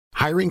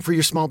Hiring for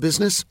your small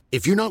business?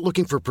 If you're not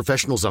looking for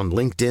professionals on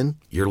LinkedIn,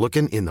 you're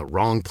looking in the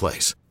wrong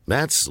place.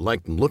 That's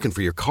like looking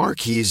for your car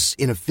keys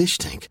in a fish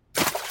tank.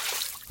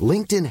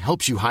 LinkedIn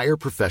helps you hire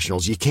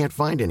professionals you can't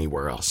find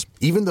anywhere else,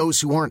 even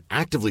those who aren't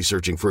actively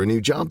searching for a new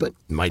job but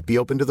might be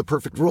open to the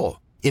perfect role.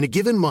 In a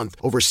given month,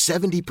 over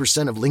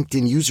 70% of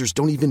LinkedIn users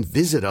don't even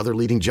visit other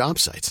leading job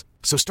sites.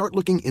 So start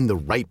looking in the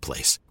right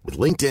place. With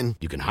LinkedIn,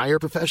 you can hire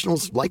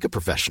professionals like a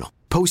professional.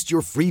 Post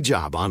your free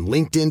job on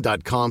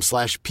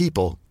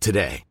linkedin.com/people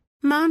today.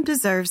 Mom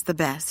deserves the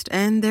best,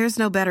 and there's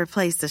no better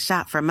place to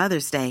shop for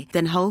Mother's Day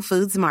than Whole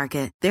Foods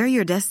Market. They're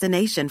your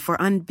destination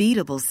for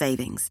unbeatable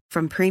savings,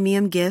 from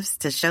premium gifts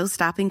to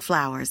show-stopping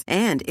flowers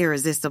and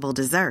irresistible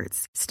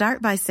desserts.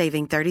 Start by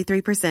saving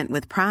 33%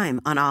 with Prime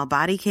on all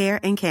body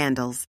care and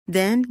candles.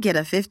 Then get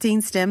a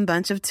 15-stem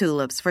bunch of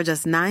tulips for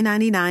just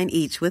 $9.99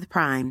 each with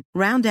Prime.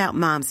 Round out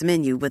Mom's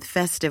menu with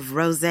festive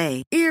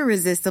rosé,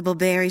 irresistible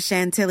berry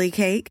chantilly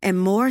cake,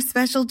 and more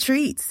special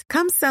treats.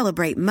 Come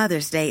celebrate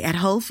Mother's Day at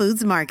Whole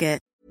Foods Market.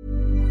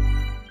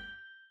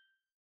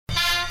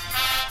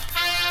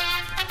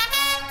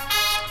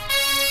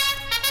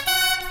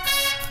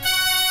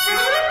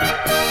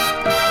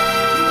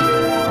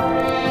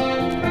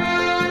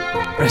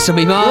 Wrestle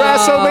me, Mark.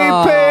 Wrestle me,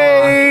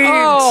 Pete.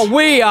 Oh,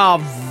 we are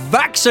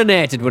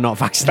vaccinated. We're not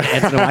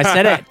vaccinated.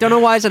 I don't know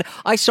why I said it.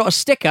 I saw a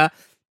sticker,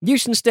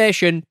 Euston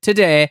Station,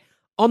 today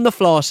on the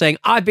floor saying,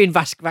 I've been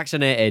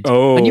vaccinated.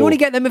 Oh. And you only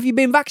get them if you've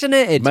been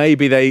vaccinated.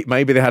 Maybe they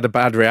had a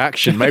bad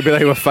reaction. Maybe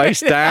they were face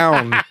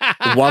down.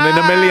 1 in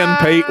a million,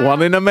 Pete.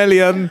 1 in a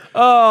million.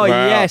 Oh,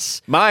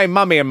 yes. My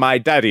mummy and my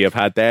daddy have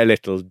had their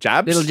little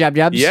jabs. Little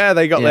jabs. Yeah,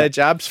 they got their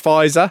jabs.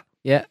 Pfizer.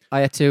 Yeah, I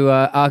had to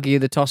argue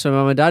the toss with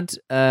mum and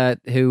dad,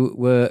 who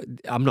were.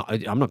 I'm not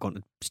going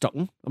to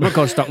Stockton. I'm not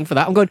going to Stockton for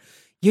that. I'm going.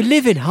 You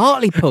live in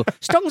Hartlepool.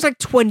 Stockton's like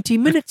 20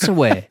 minutes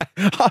away.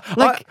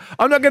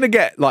 I'm not going to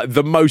get like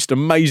the most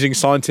amazing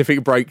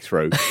scientific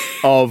breakthrough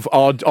of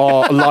our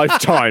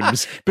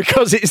lifetimes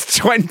because it's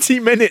 20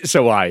 minutes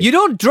away. You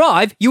don't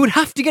drive. You would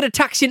have to get a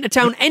taxi into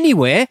town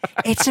anyway.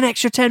 It's an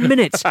extra 10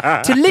 minutes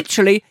to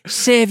literally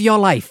save your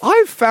life.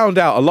 I've found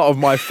out a lot of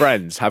my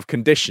friends have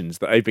conditions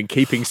that they've been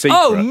keeping secret.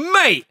 Oh,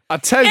 mate. I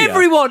tell you.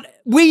 Everyone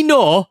we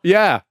know.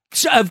 Yeah.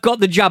 Have got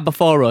the jab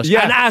before us.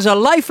 Yeah. And as a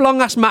lifelong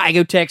asthmatic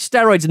who takes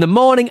steroids in the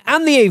morning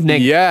and the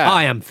evening,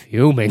 I am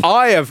fuming.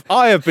 I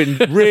have been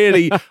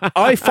really.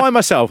 I find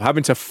myself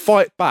having to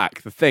fight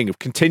back the thing of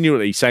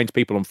continually saying to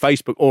people on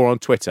Facebook or on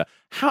Twitter,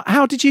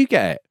 "How did you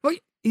get it?" Well,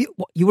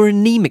 you were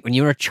anemic when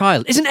you were a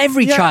child. Isn't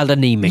every child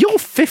anemic? You're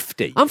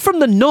 50. I'm from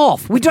the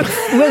north. We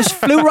just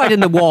flew right in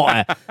the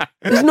water.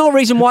 There's no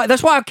reason why.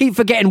 That's why I keep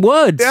forgetting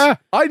words. Yeah,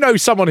 I know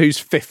someone who's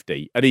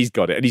 50 and he's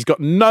got it, and he's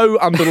got no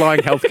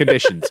underlying health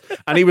conditions.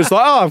 And he was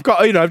like,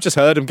 I've just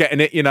heard him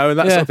getting it, and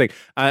that sort of thing.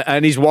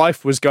 And his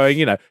wife was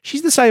going,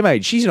 she's the same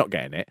age, she's not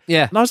getting it.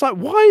 Yeah. And I was like,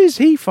 why is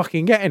he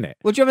fucking getting it?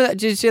 Well, do you remember that?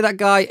 Did you see that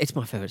guy? It's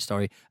my favourite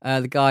story.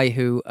 The guy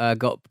who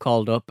got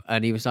called up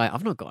and he was like,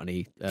 I've not got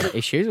any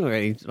issues, I've not got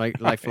any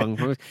lifelong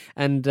problems.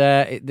 And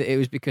it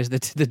was because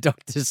the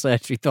doctor's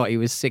surgery thought he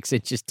was 6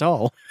 inches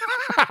tall,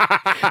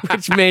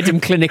 which made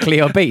him clinically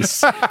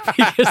obese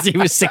because he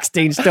was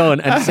 16 stone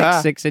and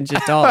 6 inches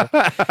tall.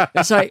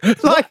 It's like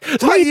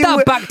read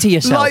that back to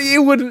yourself. Like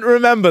you wouldn't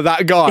remember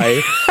that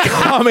guy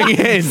coming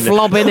in,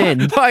 flobbing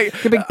in,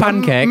 like a big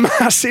pancake,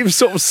 massive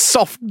sort of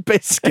soft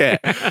biscuit.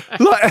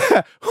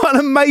 Like what an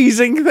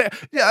amazing thing!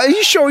 Are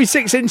you sure he's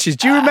 6 inches?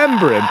 Do you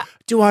remember him?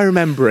 Do I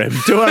remember him?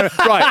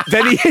 Right,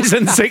 then he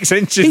isn't 6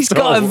 inches He's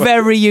tall. got a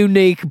very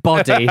unique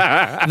body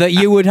that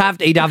you would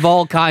have. He'd have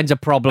all kinds of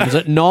problems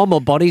that normal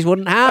bodies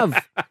wouldn't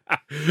have.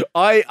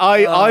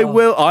 I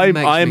will.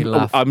 Makes me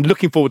laugh. I'm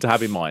looking forward to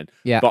having mine.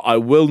 Yeah. But I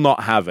will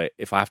not have it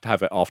if I have to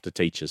have it after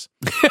teachers.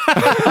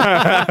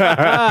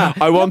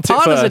 I want it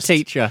Part first. as a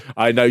teacher.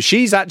 I know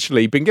she's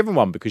actually been given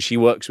one because she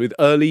works with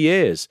early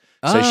years.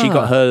 So she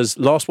got hers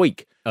last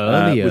week.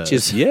 Early years. Which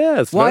is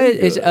it's why very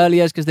is good. it early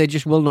years? Because they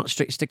just will not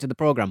stick to the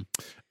program.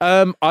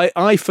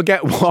 I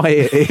forget why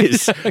it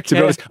is, to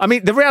be honest. I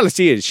mean, the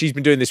reality is she's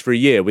been doing this for a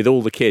year with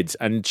all the kids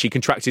and she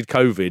contracted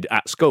COVID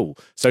at school.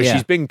 So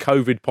she's been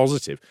COVID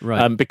positive.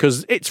 Right.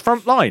 Because it's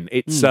frontline.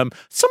 It's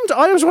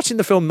I was watching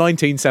the film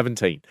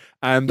 1917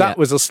 and that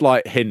was a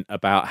slight hint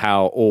about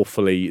how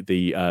awfully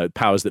the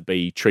powers that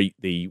be treat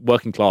the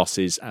working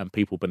classes and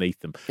people beneath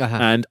them.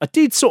 And I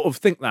did sort of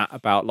think that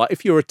about, like,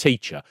 if you're a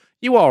teacher,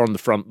 you are on the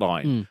front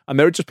line and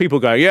there are just people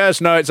going, yes,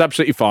 no, it's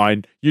absolutely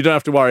fine. You don't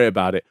have to worry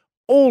about it.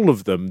 All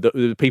of them,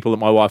 the people that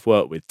my wife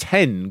worked with,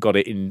 10 got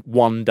it in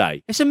one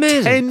day. It's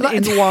amazing.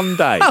 10 in one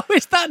day. How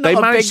is that not They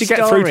a managed big to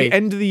get story? through to the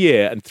end of the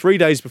year, and 3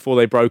 days before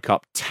they broke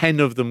up,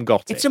 10 of them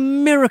got It's it. a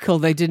miracle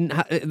they didn't.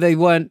 They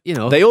weren't.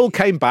 They all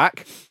came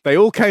back. They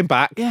all came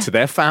back to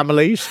their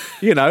families.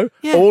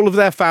 All of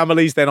their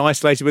families then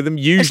isolated with them.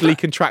 Usually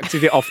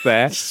contracted it off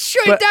there.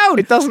 Shut But it down.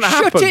 It doesn't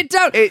happen. Shut it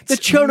down. It's the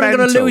children are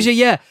going to mental. lose a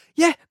year.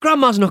 Yeah,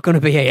 Grandma's not going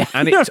to be here.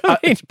 And You know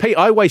what I mean? Pete,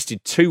 I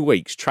wasted 2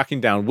 weeks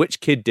tracking down which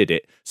kid did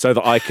it so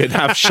that I could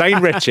have Shane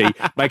Ritchie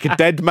make a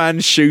Dead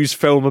Man's Shoes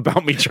film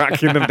about me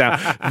tracking them down.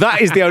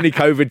 That is the only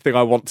COVID thing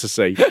I want to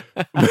see.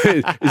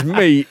 Is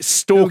me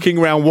stalking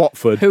around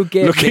Watford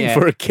looking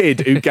for a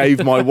kid who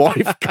gave my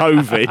wife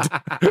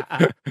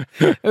COVID.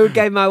 Who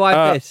gave my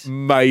wife this?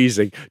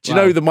 Amazing. Do you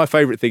know that my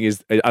favourite thing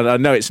is, and I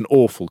know it's an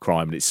awful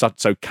crime and it's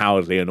so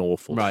cowardly and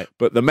awful, Right.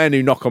 but the men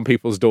who knock on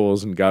people's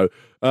doors and go,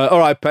 all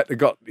right, Pet, I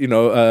got,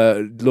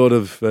 a lot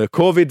of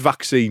COVID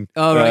vaccine.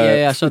 Oh, right,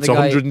 yeah. So it's the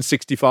guy-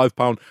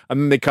 £165.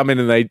 And then they come in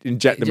and they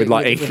inject them with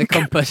like ink. With a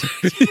compass.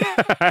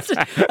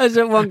 As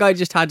one guy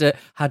just had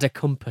a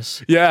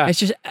compass. Yeah. It's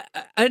just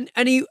and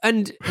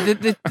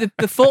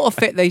the photo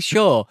fit they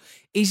show,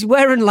 he's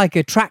wearing like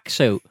a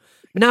tracksuit.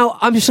 Now,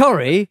 I'm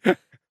sorry.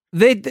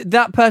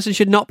 That person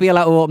should not be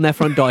allowed to open their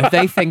front door if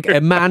they think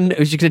a man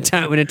who's going to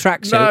turn up in a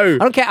tracksuit. No. I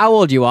don't care how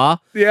old you are.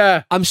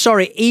 Yeah. I'm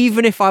sorry.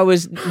 Even if I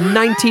was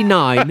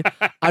 99,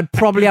 I'd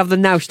probably have the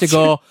nous to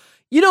go,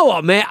 you know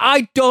what, mate?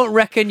 I don't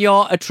reckon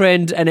you're a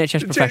trained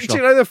NHS professional.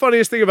 Do you know the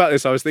funniest thing about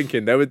this? I was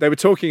thinking they were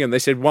talking and they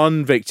said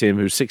one victim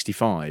who's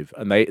 65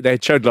 and they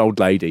showed an old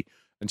lady.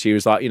 And she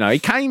was like, he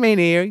came in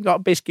here, he got a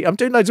biscuit. I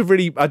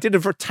did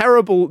a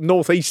terrible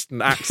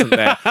northeastern accent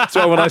there.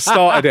 So when I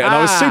started it, and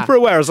I was super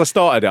aware as I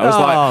started it, I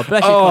was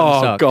bless your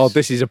cotton socks. God,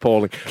 this is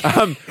appalling.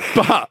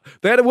 But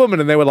they had a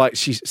woman and they were like,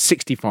 she's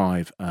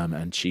 65.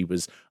 And she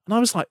was, and I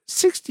was like,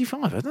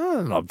 65?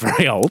 I'm not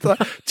very old.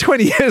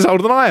 20 years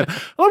older than I am. And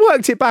I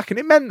worked it back and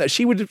it meant that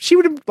she would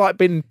have like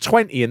been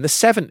 20 in the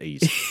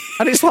 70s.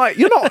 And it's like,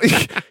 you're not,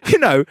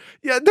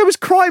 there was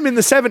crime in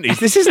the 70s.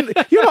 This isn't,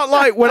 you're not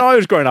like when I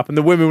was growing up and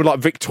the women were like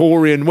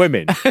Victorian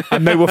women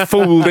and they were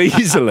fooled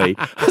easily.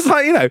 I was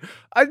like,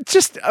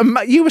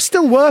 you were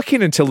still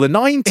working until the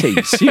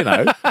 90s,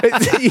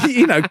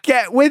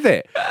 get with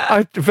it.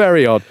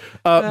 Very odd.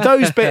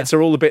 Those bits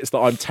are all the bits that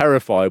I'm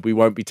terrified we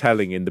won't be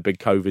telling in the big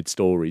COVID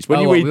stories.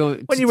 When you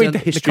read the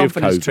history of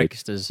COVID,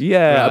 tricksters.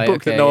 Yeah, Right, a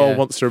book okay, that no one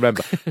wants to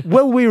remember.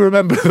 Will we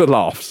remember the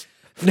laughs?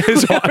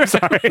 Is what I'm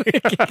saying.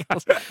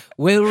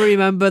 Will we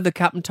remember the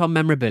Captain Tom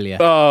memorabilia?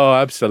 Oh,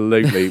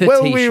 absolutely. The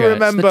Will we t-shirts, the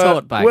remember?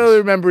 tote bags. Will we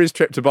remember his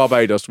trip to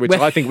Barbados, which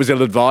I think was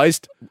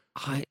ill-advised?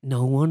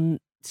 Everyone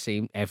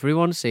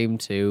seemed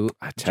to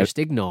just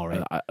ignore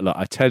it.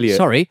 I tell you,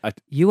 Sorry,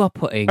 you are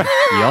putting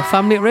your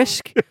family at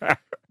risk.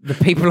 The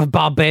people of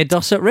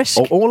Barbados at risk.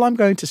 All I'm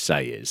going to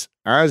say is,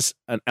 as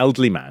an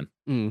elderly man,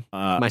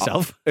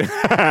 myself,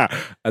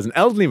 as an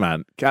elderly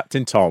man,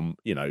 Captain Tom,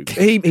 he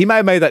may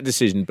have made that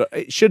decision, but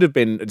it should have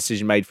been a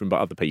decision made for him by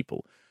other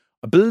people.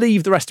 I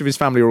believe the rest of his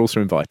family are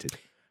also invited.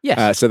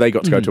 Yes. So they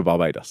got to go to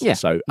Barbados. Yeah.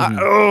 So,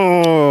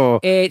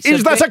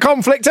 It's that a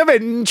conflict of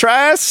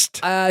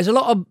interest? There's a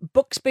lot of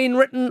books being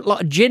written, a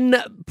lot of gin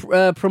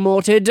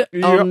promoted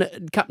on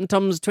Captain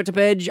Tom's Twitter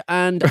page,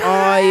 and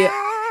I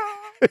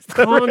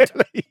can't.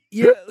 Really?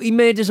 Yeah, he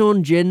made his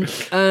own gin,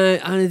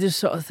 and I just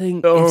sort of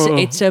think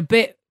it's a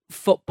bit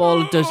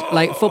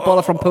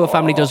footballer from poor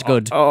family does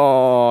good.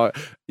 Oh,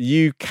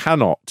 you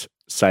cannot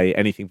say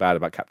anything bad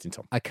about Captain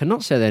Tom. I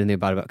cannot say anything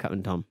bad about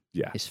Captain Tom.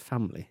 Yeah. His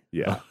family.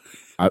 Yeah.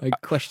 I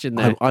question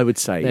their I would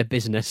say their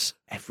business.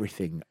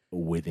 Everything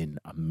within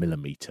a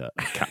millimetre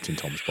of Captain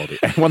Tom's body.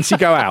 Once you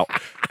go out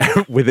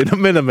within a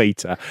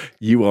millimetre,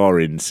 you are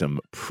in some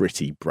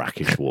pretty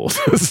brackish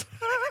waters.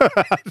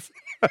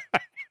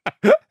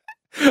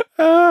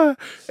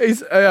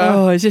 Is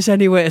this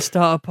any way to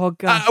start a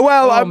podcast?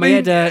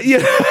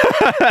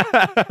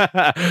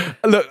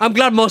 Look, I'm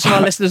glad most of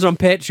our listeners are on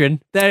Patreon.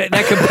 They're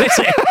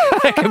complicit.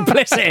 They're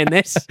complicit in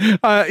this.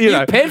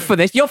 You paid for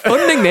this. You're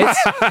funding this.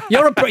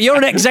 You're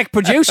an exec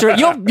producer.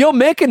 You're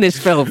making this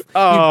film.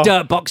 You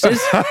dirt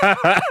boxes.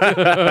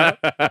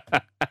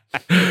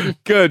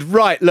 Good.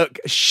 Right. Look,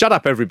 shut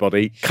up,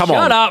 everybody. Come on.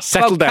 Shut up.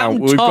 Settle down.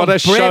 Captain We've Tom, got a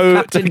show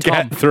Captain to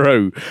Tom. get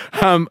through.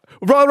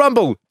 Royal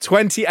Rumble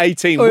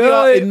 2018. We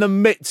are in the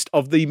midst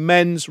of the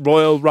men's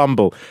Royal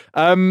Rumble.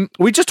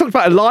 We just talked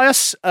about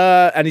Elias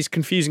and his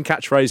confusing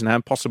catchphrase and how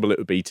impossible it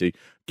would be to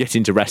get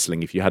into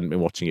wrestling if you hadn't been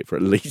watching it for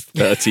at least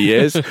 30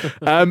 years.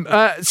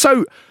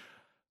 So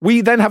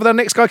we then have our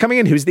next guy coming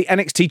in, who's the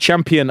NXT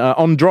champion,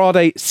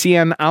 Andrade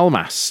Cien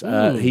Almas.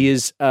 He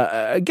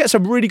gets a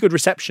really good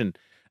reception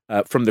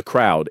from the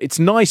crowd. It's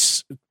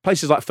nice.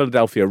 Places like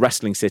Philadelphia,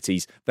 wrestling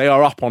cities, they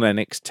are up on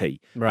NXT.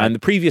 Right. And the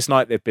previous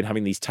night, they've been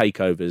having these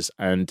takeovers,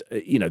 and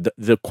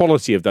the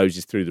quality of those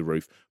is through the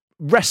roof.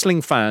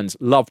 Wrestling fans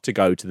love to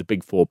go to the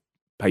big four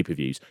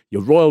pay-per-views: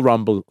 your Royal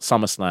Rumble,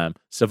 SummerSlam,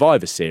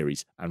 Survivor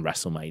Series, and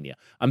WrestleMania.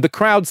 And the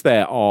crowds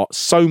there are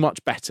so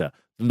much better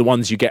than the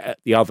ones you get at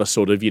the other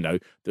sort of, the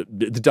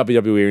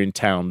WWE in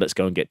town, let's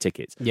go and get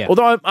tickets. Yeah.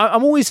 Although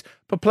I'm always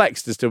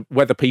perplexed as to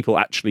whether people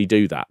actually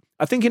do that.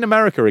 I think in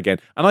America again,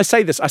 and I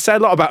say a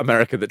lot about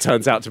America that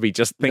turns out to be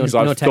just things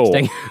I've thought.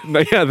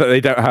 Yeah, that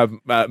they don't have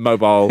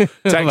mobile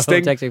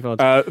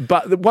texting.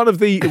 But one of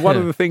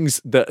the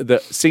things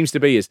that seems to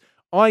be is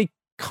I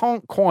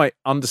can't quite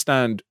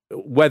understand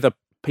whether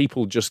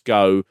people just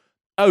go,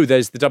 oh,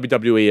 there's the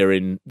WWE are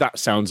in, that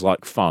sounds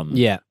like fun.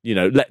 Yeah.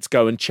 Let's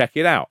go and check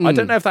it out. I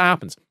don't know if that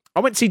happens. I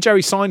went to see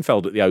Jerry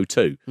Seinfeld at the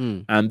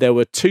O2, and there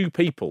were 2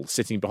 people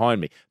sitting behind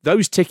me.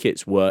 Those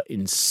tickets were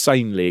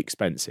insanely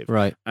expensive.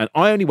 Right. And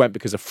I only went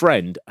because a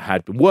friend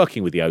had been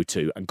working with the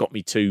O2 and got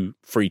me 2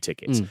 free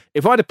tickets.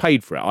 If I'd have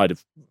paid for it, I'd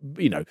have,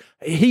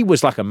 he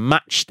was like a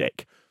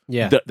matchstick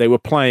that they were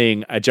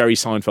playing a Jerry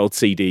Seinfeld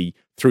CD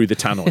through the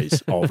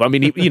tannoys of. I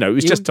mean, it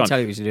was just done.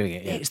 Tell you who's doing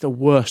it. Yeah. It's the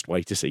worst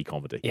way to see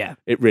comedy. Yeah.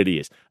 It really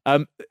is.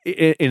 In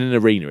an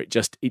arena, it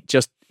just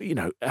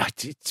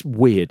it's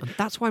weird. And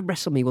that's why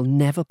WrestleMe will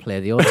never play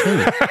the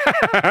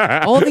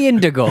O2 or the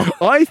Indigo.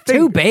 I think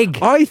too big.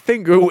 I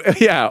think,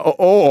 yeah,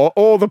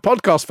 or the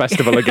podcast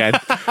festival again.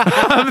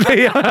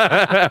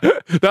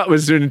 That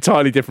was an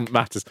entirely different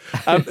matters.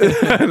 No,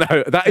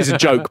 that is a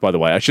joke, by the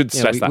way. I should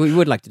stress that. We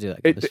would like to do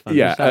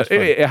that.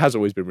 It has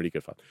always been really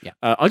good fun. Yeah.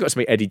 I got to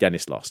meet Eddie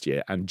Dennis last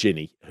year and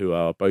Ginny, who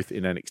are both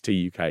in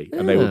NXT UK,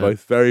 and they were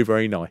both very,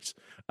 very nice.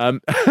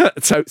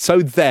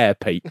 So there,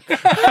 Pete.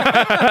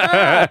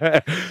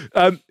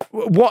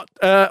 What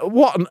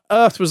on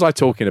earth was I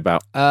talking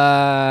about?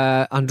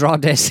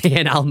 Andrade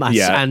and Almas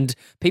and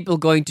people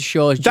going to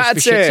shows just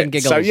That's for shits it. and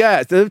giggles. So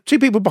yeah, the 2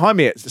 people behind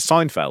me at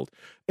Seinfeld.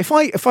 If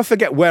I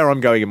forget where I'm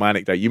going in my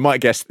anecdote, you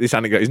might guess this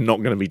anecdote is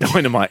not going to be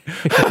dynamite.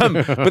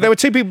 But there were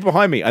 2 people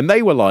behind me, and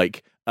they were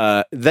like,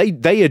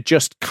 they had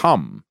just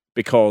come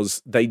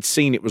because they'd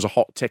seen it was a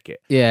hot ticket.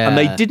 Yeah. And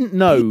they didn't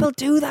know. People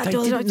do that. They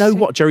didn't know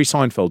what Jerry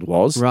Seinfeld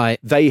was. Right.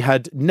 They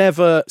had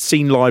never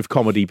seen live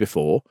comedy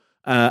before.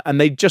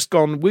 And they'd just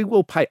gone, we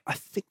will pay, I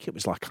think it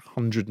was like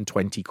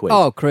 120 quid.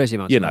 Oh, crazy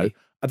amount of money.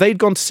 They'd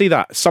gone to see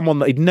that, someone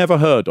that they'd never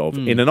heard of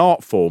in an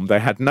art form they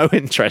had no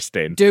interest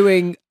in.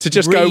 Doing to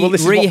just go, well,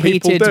 this is what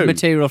people reheated do.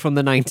 material from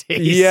the 90s.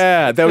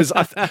 Yeah, there was.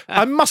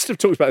 I must have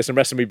talked about this in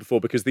WrestleMe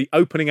before because the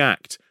opening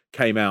act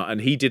came out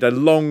and he did a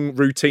long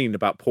routine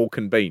about pork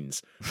and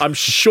beans. I'm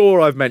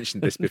sure I've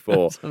mentioned this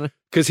before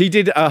because he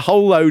did a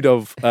whole load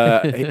of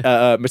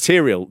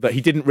material that he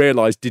didn't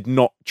realise did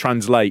not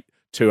translate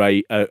to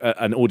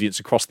an audience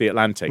across the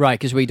Atlantic. Right,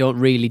 because we don't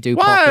really do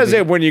pork Why and is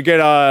beans. it when you get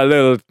a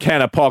little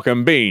can of pork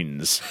and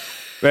beans,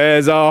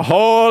 there's a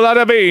whole lot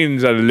of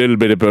beans and a little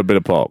bit of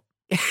pork?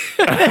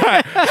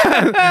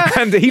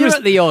 And he You're was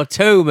at the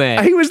O2,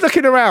 mate. he was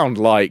looking around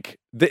like,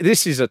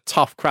 this is a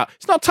tough crowd.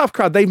 It's not a tough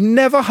crowd. They've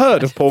never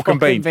heard of pork and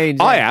beans.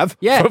 I have,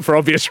 for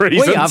obvious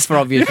reasons. We have for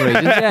obvious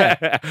reasons,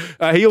 yeah.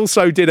 He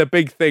also did a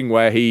big thing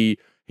where he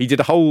did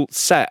a whole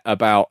set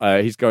about,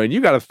 he's going, you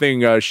got a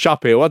thing,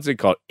 shop here, what's it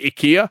called?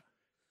 IKEA?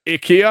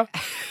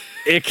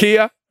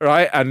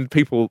 Right? And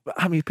people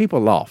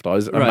laughed. I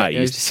was amazed. Right,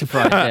 I was just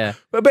surprised, yeah.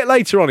 But a bit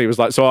later on, he was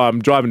like, so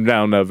I'm driving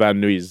down Van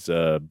Nuys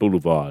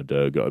Boulevard,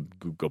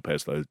 go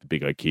past the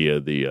big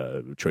IKEA,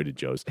 the Trader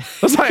Joe's. I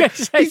was like,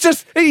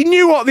 he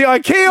knew what the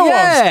IKEA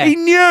was. He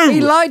knew.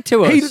 He lied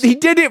to us. He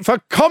did it for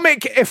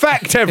comic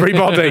effect,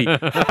 everybody.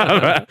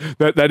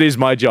 that is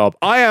my job.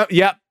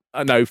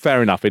 No,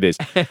 fair enough, it is.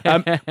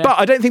 But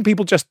I don't think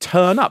people just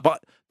turn up.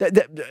 But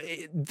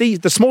the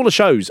smaller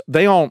shows,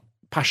 they aren't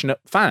passionate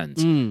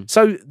fans.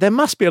 So there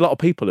must be a lot of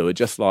people who are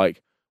just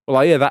like, well,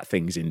 I hear that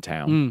thing's in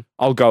town.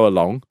 I'll go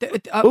along.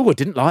 Oh, I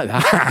didn't like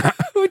that.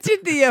 We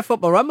did the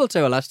Football Ramble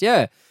tour last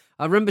year.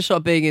 I remember sort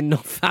of being in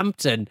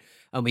Northampton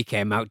and we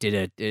came out, did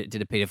a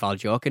paedophile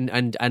joke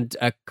and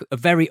a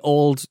very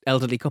old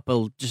elderly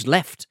couple just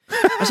left.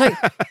 I was like,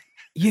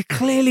 you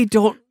clearly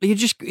don't,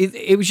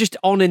 it was just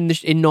on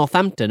in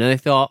Northampton and I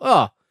thought,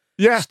 oh,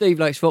 yeah, Steve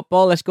likes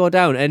football. Let's go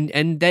down,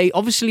 and they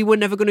obviously were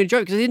never going to enjoy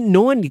it because they didn't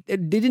know They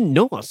didn't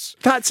know us.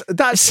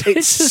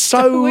 It's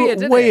so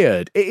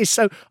weird. It is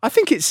so. I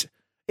think it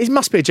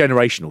must be a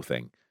generational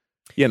thing.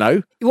 You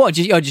know what?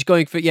 Just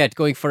going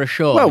for a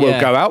show. Well, we'll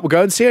go out. We'll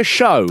go and see a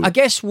show. I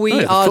guess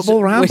we are. The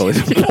Football Ramble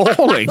is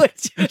appalling.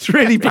 It's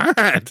really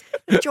bad.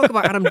 Talk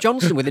about Adam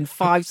Johnson within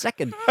 5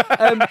 seconds.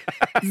 I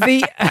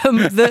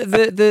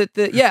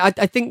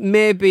think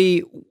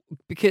maybe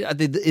because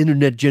the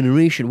internet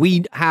generation,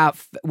 we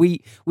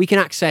can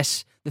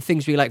access the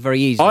things we like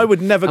very easily. I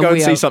would never go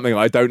and see something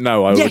I don't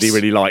know I already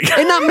really like.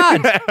 Isn't that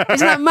mad?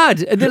 Isn't that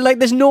mad? Like,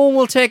 there's no one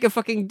will take a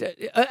fucking...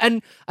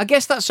 And I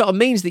guess that sort of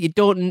means that you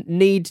don't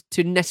need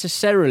to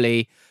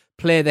necessarily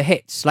play the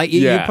hits. Like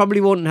you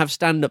probably wouldn't have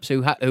stand-ups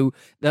who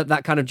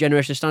that kind of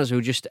generation of stand-ups who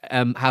just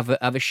have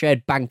a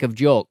shared bank of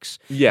jokes,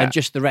 and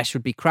just the rest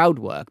would be crowd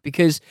work.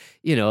 Because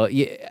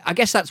I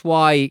guess that's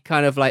why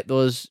kind of like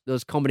those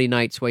comedy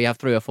nights where you have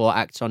 3 or 4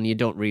 acts on, you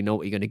don't really know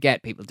what you're going to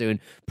get. People doing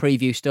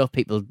preview stuff,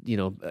 people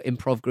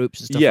improv groups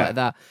and stuff like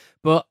that.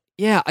 But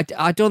yeah,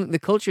 I don't think the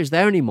culture is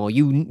there anymore.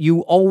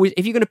 You always,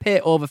 if you're going to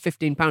pay over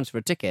 £15 for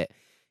a ticket,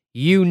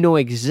 you know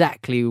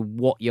exactly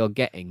what you're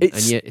getting.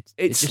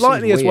 It's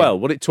slightly as well.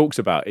 What it talks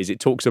about is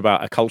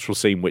a cultural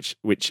scene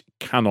which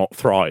cannot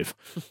thrive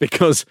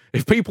because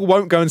if people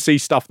won't go and see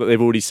stuff that they've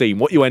already seen,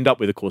 what you end up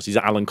with, of course, is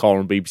Alan Carr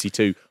on BBC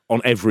Two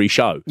on every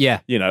show.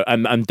 Yeah,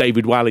 and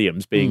David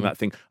Walliams being that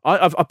thing.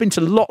 I've been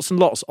to lots and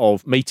lots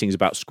of meetings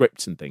about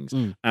scripts and things,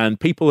 and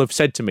people have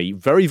said to me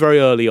very, very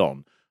early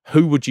on,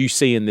 "Who would you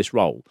see in this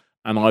role?"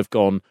 And I've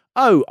gone,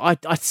 I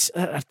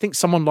think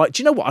someone like,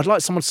 do you know what? I'd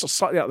like someone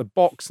slightly out of the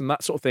box and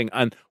that sort of thing.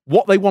 And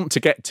what they want to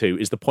get to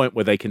is the point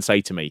where they can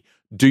say to me,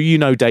 do you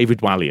know David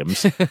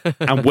Walliams?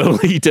 And will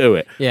he do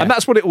it? Yeah. And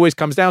that's what it always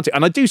comes down to.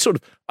 And I do sort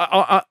of,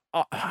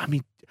 I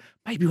mean,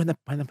 maybe when the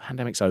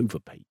pandemic's over,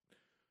 Pete,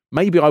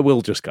 maybe I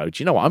will just go,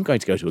 do you know what? I'm going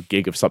to go to a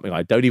gig of something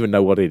I don't even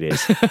know what it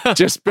is.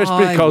 just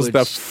because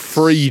the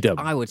freedom.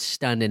 I would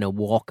stand in a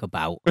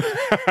walkabout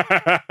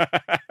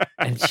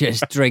and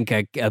just drink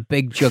a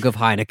big jug of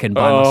Heineken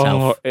by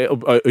myself.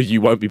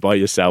 You won't be by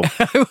yourself.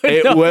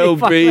 It will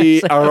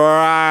be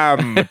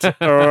rammed.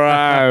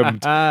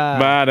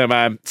 Man, oh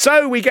man.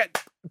 So we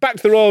get back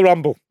to the Royal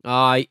Rumble.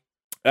 Aye.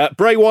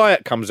 Bray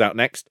Wyatt comes out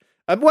next.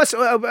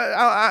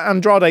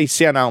 Andrade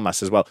Cien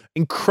Almas as well.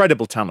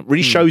 Incredible talent.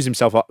 Really shows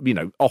himself,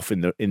 off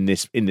in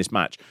this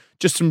match.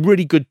 Just some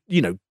really good,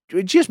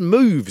 it just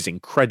moves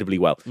incredibly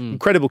well.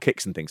 Incredible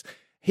kicks and things.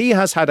 He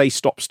has had a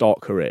stop-start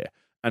career,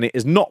 and it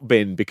has not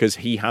been because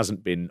he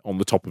hasn't been on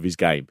the top of his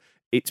game.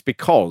 It's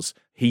because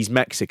he's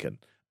Mexican,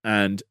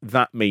 and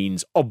that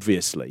means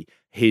obviously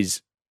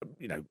his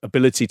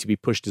ability to be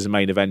pushed as a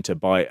main eventer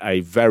by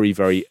a very,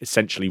 very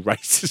essentially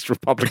racist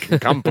Republican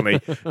company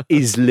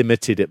is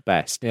limited at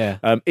best. Yeah.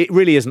 It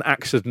really is an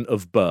accident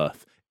of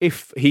birth.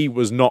 If he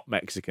was not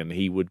Mexican,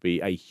 he would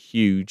be a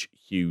huge,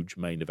 huge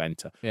main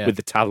eventer with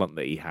the talent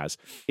that he has.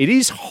 It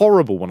is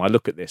horrible when I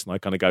look at this and I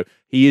kind of go,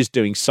 he is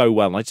doing so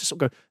well. And I just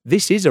sort of go,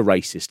 this is a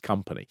racist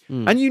company.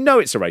 And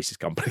it's a racist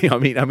company.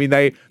 I mean,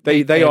 they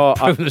are,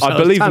 I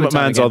believe the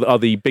McMahons are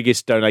the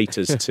biggest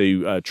donators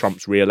to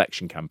Trump's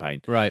re-election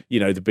campaign. Right.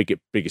 The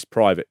biggest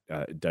private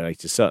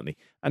donators, certainly.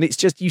 And it's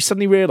just, you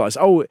suddenly realise,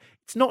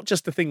 it's not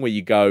just the thing where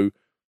you go,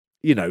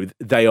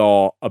 they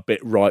are a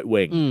bit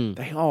right-wing.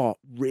 They are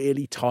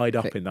really tied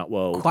up in that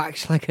world.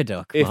 Quacks like a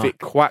duck. If it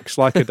quacks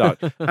like a duck.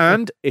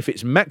 And if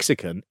it's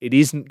Mexican, it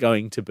isn't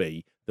going to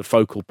be the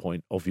focal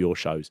point of your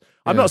shows.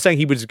 I'm not saying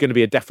he was going to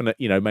be a definite,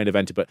 main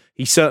eventer, but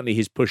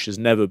his push has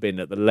never been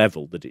at the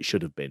level that it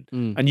should have been.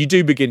 And you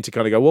do begin to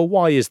kind of go, well,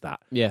 why is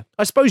that? Yeah.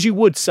 I suppose you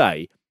would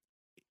say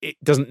it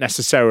doesn't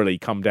necessarily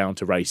come down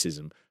to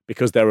racism,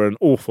 because there are an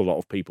awful lot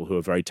of people who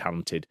are very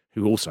talented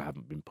who also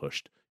haven't been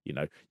pushed.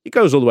 It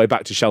goes all the way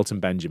back to Shelton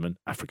Benjamin,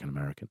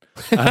 African-American.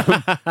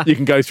 You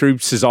can go through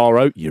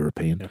Cesaro,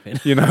 European.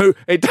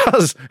 It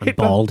does.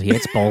 Bald. He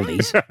hits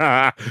baldies.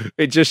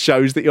 It just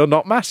shows that you're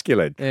not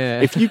masculine.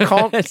 Yeah. If you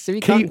can't, if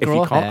you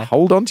can't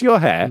hold on to your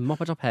hair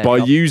mop it up hair by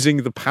top. using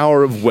the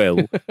power of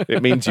will,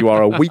 it means you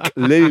are a weak,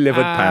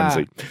 lily-livered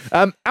pansy.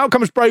 Out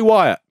comes Bray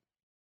Wyatt.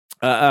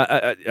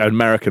 An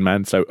American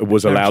man, so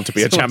was allowed to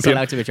be a champion.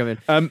 Allowed to be a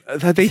champion.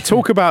 They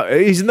talk about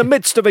he's in the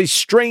midst of a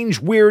strange,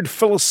 weird,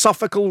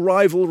 philosophical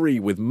rivalry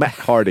with Matt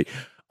Hardy.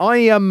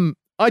 I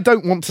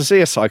don't want to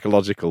see a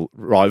psychological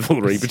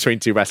rivalry between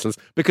two wrestlers,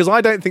 because I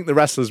don't think the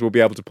wrestlers will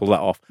be able to pull that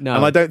off, and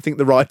I don't think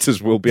the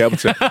writers will be able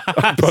to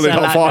pull it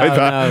off either.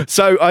 No.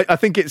 So I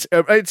think it's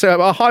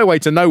a highway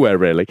to nowhere,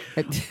 really.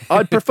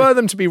 I'd prefer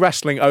them to be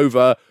wrestling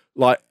over,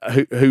 like,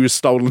 who's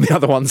stolen the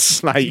other one's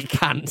snake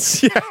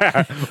pants,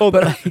 or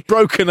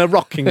broken a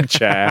rocking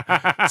chair,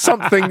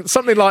 something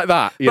like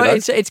that.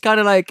 But it's kind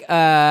of like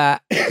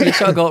you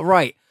sort of go,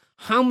 right,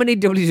 how many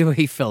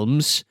WWE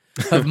films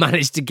have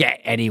managed to get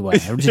anywhere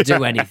or to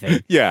do anything?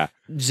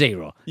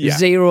 Zero.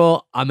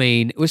 I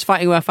mean, was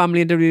Fighting with Our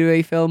Family a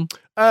WWE film?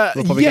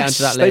 We'll probably get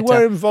into that later. They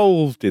were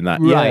involved in that.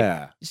 Right.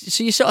 Yeah.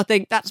 So you sort of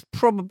think that's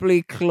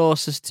probably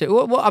closest to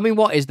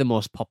what is the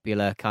most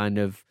popular kind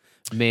of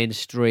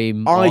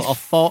mainstream or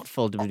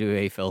thoughtful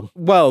WWE film?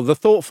 Well, the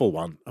thoughtful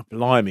one,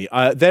 blimey.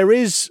 I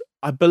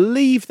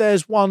believe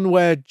there's one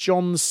where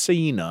John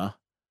Cena.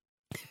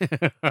 Do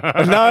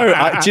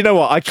you know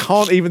what? I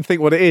can't even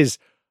think what it is.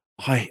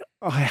 I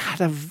had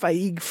a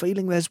vague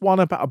feeling there's one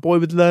about a boy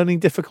with learning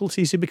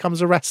difficulties who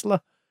becomes a wrestler.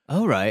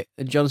 Oh, right.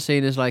 And John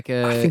Cena's I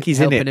think he's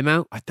helping in it. him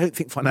out. I don't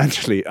think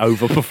financially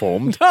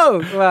overperformed.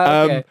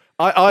 Okay.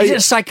 Is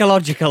it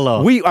psychological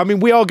though? We are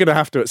going to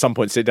have to at some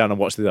point sit down and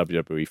watch the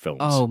WWE films.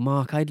 Oh,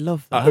 Mark, I'd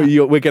love that.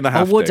 We're going to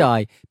have to. Or would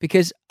I?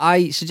 Because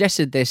I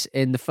suggested this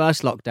in the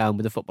first lockdown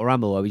with the Football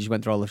Ramble, where we just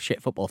went through all the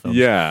shit football films.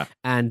 Yeah.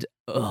 And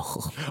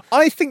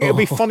I think it'll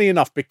be funny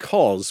enough,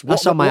 because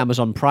that's on my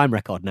Amazon Prime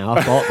record now.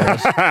 I've bought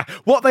those.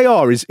 What they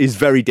are is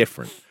very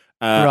different.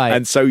 Right.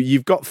 And so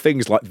you've got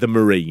things like The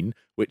Marine,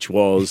 which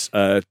was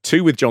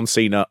 2 with John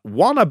Cena,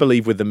 1, I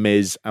believe, with The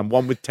Miz, and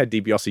 1 with Ted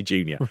DiBiase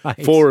Jr.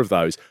 Right. 4 of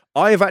those.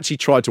 I have actually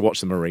tried to watch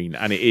The Marine,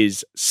 and it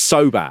is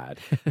so bad.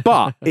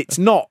 But it's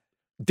not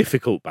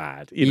difficult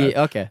bad,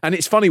 Yeah, okay. And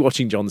it's funny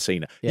watching John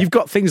Cena. Yeah. You've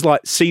got things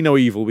like See No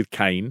Evil with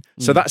Kane,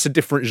 so that's a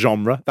different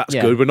genre. That's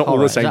good. We're not all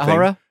Horror. the same Is that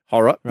thing.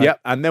 horror? Right. Yep.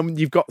 And then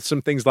you've got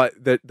some things like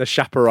the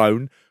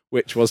Chaperone,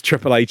 which was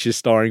Triple H's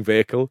starring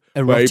vehicle,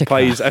 where he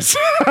plays I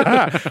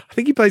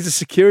think he plays a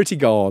security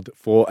guard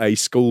for a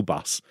school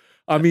bus.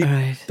 I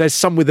mean, there's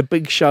some with a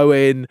Big Show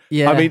in.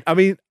 Yeah. I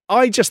mean,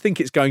 I just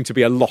think it's going to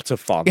be a lot of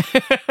fun.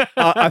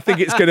 I think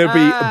it's going to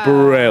be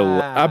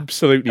brill,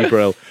 absolutely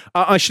brill.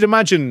 I should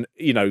imagine,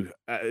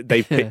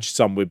 they've pitched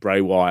some with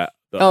Bray Wyatt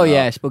that Oh are,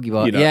 yeah, Spooky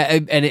Boy. you know, Yeah,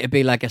 and it'd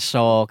be like a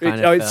Saw kind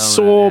of film. It's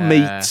Saw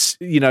Yeah. meets,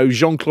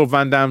 Jean-Claude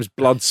Van Damme's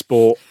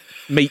Bloodsport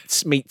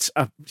meets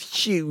a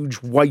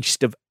huge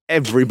waste of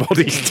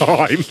everybody's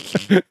time.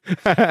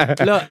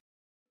 Look,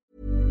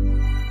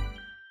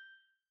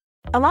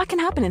 A lot can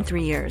happen in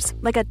 3 years,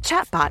 like a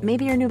chatbot may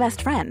be your new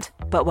best friend.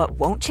 But what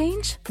won't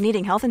change?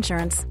 Needing health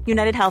insurance.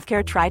 United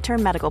Healthcare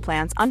Tri-Term Medical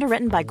Plans,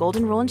 underwritten by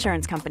Golden Rule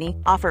Insurance Company,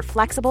 offer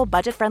flexible,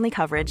 budget-friendly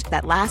coverage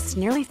that lasts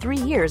nearly 3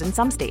 years in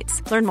some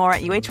states. Learn more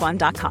at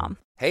uh1.com.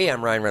 Hey,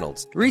 I'm Ryan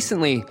Reynolds.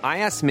 Recently, I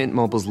asked Mint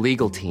Mobile's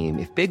legal team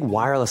if big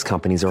wireless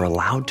companies are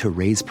allowed to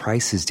raise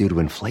prices due to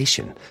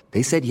inflation.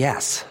 They said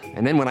yes.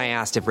 And then when I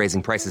asked if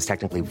raising prices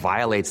technically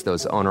violates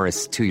those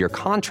onerous 2-year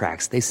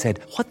contracts, they said,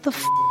 "What the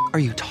f*** are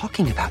you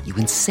talking about, you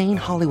insane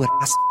Hollywood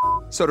ass?"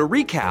 So to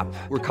recap,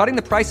 we're cutting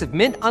the price of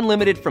Mint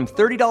Unlimited from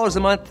 $30 a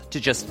month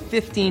to just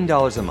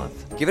 $15 a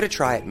month. Give it a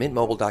try at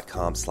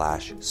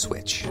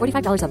mintmobile.com/switch.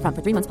 $45 up front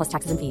for 3 months plus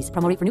taxes and fees.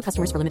 Promo rate for new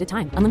customers for limited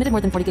time. Unlimited more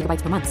than 40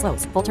 gigabytes per month.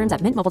 Slows full terms at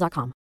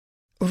mintmobile.com.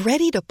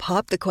 Ready to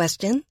pop the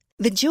question?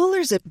 The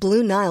jewelers at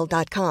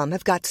BlueNile.com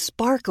have got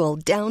sparkle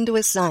down to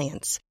a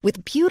science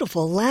with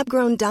beautiful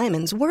lab-grown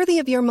diamonds worthy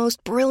of your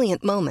most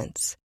brilliant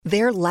moments.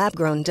 Their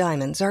lab-grown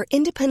diamonds are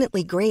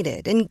independently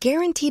graded and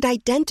guaranteed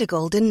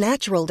identical to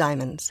natural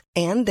diamonds,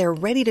 and they're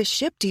ready to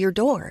ship to your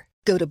door.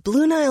 Go to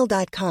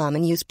BlueNile.com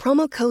and use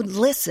promo code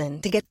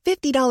LISTEN to get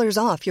 $50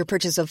 off your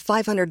purchase of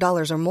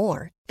 $500 or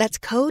more. That's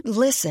code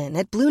LISTEN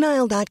at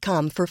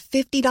BlueNile.com for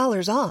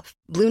 $50 off.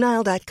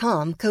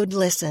 BlueNile.com, code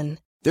LISTEN.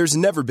 There's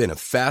never been a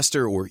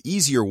faster or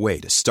easier way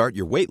to start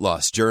your weight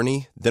loss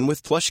journey than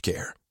with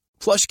PlushCare.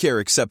 PlushCare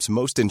accepts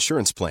most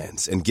insurance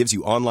plans and gives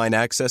you online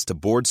access to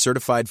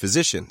board-certified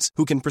physicians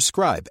who can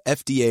prescribe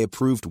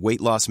FDA-approved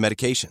weight loss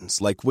medications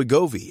like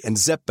Wegovy and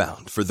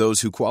Zepbound for those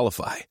who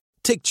qualify.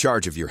 Take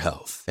charge of your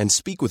health and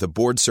speak with a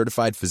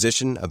board-certified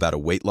physician about a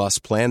weight loss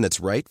plan that's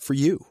right for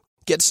you.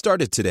 Get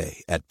started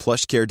today at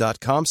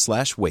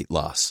plushcare.com/weight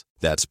loss.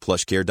 That's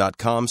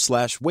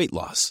plushcare.com/weight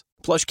loss.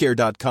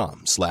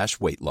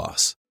 plushcare.com/weight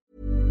loss.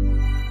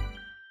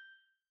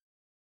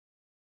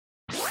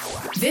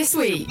 This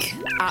week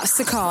at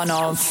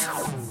Stakhanov.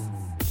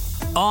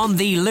 on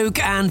the Luke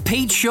and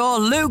Pete show,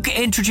 Luke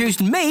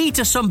introduced me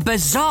to some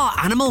bizarre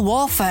animal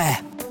warfare.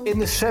 In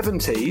the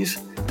 70s,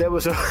 there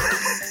was a...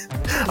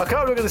 I can't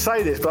remember going to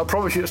say this, but I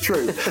promise you it's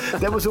true.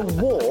 There was a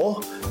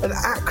war, an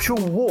actual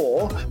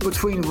war,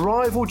 between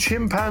rival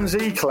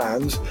chimpanzee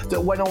clans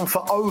that went on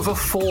for over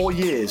 4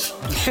 years.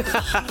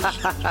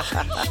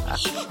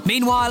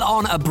 Meanwhile,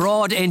 on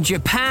Abroad in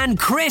Japan,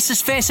 Chris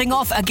is facing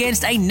off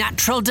against a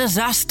natural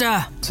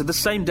disaster. So the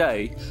same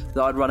day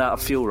that I'd run out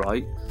of fuel,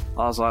 right,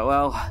 I was like,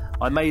 well,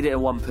 I made it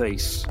in one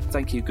piece.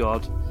 Thank you,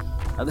 God.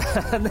 And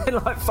then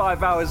like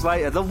 5 hours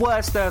later, the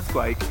worst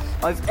earthquake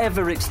I've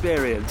ever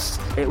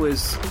experienced. It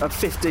was a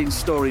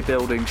 15-storey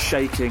building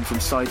shaking from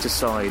side to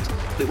side.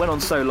 It went on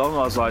so long,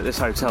 I was like, this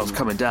hotel's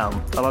coming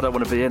down, and I don't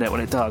want to be in it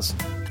when it does.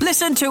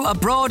 Listen to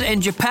Abroad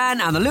in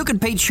Japan and the Luke and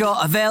Pete show,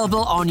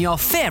 available on your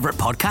favourite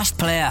podcast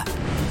player.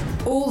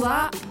 All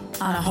that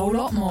and a whole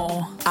lot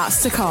more at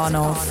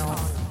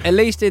Stakhanov. At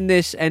least in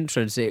this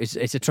entrance,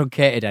 it's a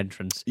truncated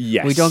entrance.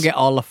 Yes. We don't get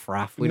all the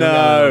fraff. We don't get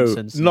all the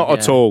nonsense. Not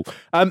at all.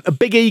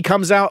 Big E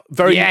comes out.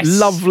 Very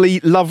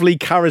lovely,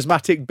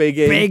 charismatic Big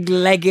E.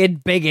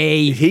 Big-legged Big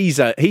E. He's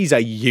a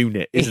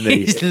unit, isn't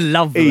he? He's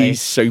lovely.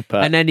 He's super.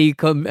 And then he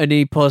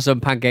pulls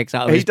some pancakes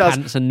out of his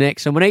pants and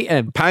nicks someone eat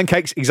him.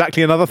 Pancakes,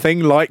 exactly another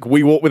thing, like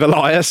We Walk with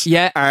Elias.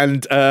 Yeah.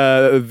 And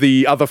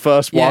the other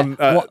first one.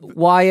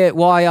 Why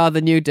are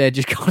the New Day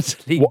just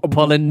constantly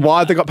pulling? Why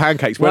have they got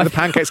pancakes? Where do the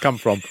pancakes come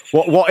from?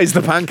 What is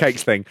the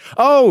pancakes thing?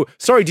 Oh,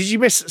 sorry, did you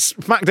miss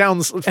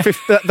SmackDown's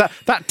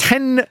that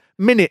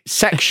 10-minute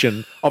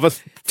section of a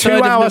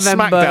 2-hour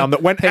SmackDown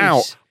that went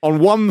out on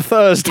one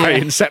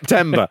Thursday in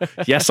September?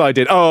 Yes, I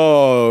did.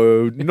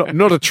 Oh,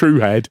 not a true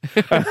head.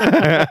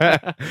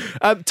 Ty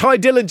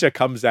Dillinger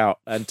comes out,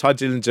 and Ty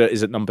Dillinger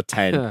is at number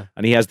 10,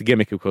 and he has the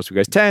gimmick, of course, who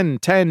goes 10,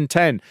 10,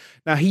 10.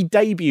 Now, he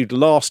debuted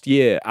last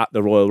year at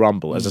the Royal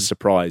Rumble as a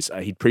surprise.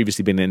 He'd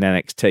previously been in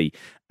NXT.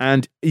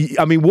 And,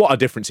 I mean, what a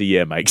difference a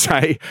year makes,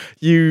 eh?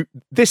 You,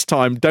 this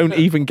time, don't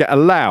even get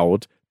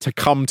allowed to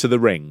come to the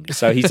ring.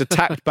 So he's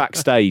attacked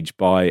backstage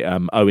by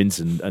Owens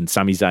and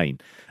Sami Zayn.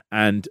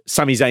 And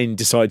Sami Zayn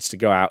decides to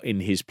go out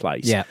in his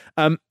place. Yeah.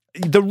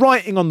 The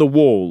writing on the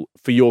wall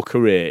for your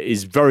career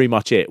is very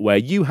much it, where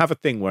you have a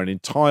thing where an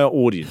entire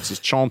audience is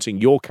chanting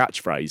your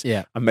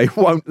catchphrase, and they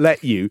won't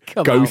let you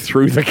go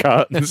through the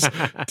curtains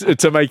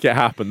to make it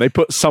happen. They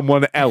put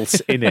someone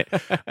else in it.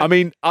 I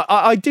mean,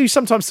 I do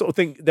sometimes sort of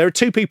think there are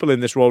two people in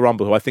this Royal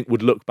Rumble who I think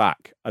would look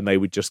back and they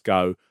would just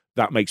go,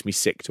 that makes me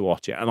sick to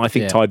watch it. And I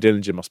think Ty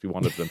Dillinger must be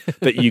one of them.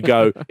 That you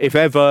go, if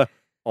ever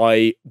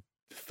I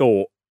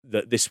thought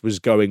that this was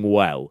going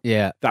well,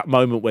 that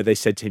moment where they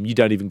said to him, you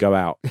don't even go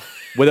out.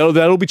 Well,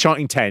 they'll all be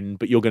chanting 10,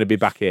 but you're going to be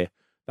back here.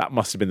 That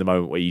must have been the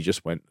moment where you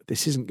just went,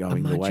 this isn't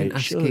going the way it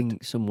should. Imagine asking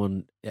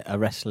someone,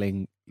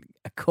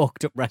 a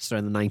corked up wrestler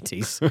in the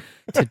 90s,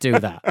 to do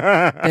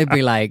that. They'd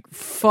be like,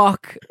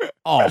 fuck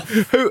off.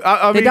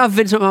 I They'd mean, have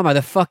Vincent Mann by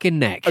the fucking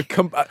neck.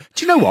 do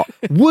you know what?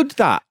 Would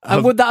that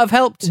And would that have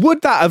helped?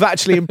 Would that have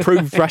actually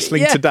improved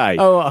wrestling Yeah. today?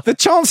 Oh. The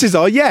chances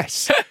are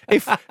yes.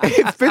 If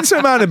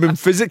Vincent McMahon had been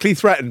physically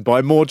threatened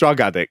by more drug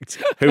addicts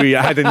who he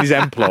had in his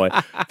employ,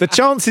 the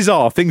chances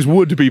are things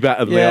would be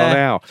better than they are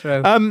now.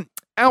 True.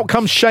 Out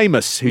comes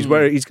Sheamus, who's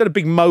wearing, he's got a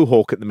big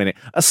mohawk at the minute.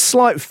 A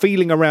slight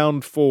feeling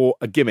around for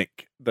a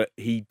gimmick that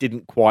he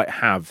didn't quite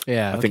have.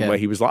 Yeah, I think okay. where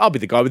he was like, I'll be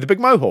the guy with the big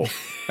mohawk.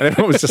 And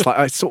everyone was just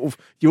like,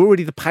 you're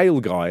already the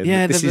pale guy. And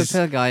Yeah, this the is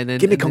pale guy. And then,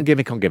 gimmick on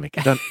gimmick on gimmick.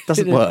 It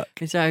doesn't work.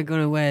 It's I'm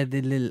going to wear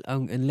the little,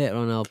 and later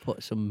on I'll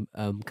put some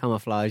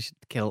camouflage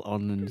kilt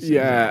on. And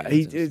Yeah,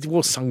 he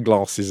wore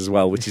sunglasses as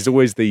well, which is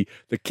always the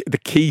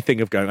key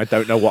thing of going, I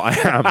don't know what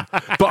I am,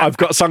 but I've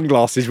got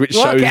sunglasses, which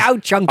Work shows it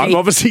out, Chunky. I'm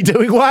obviously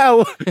doing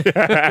well.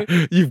 Yeah,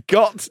 you've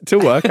got to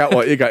work out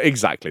what you go.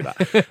 Exactly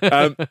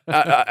that.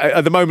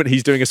 At the moment,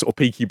 he's doing a sort of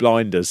Peaky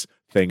Blinders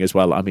thing as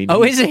well. I mean,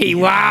 Oh, is he?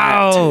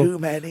 Wow. too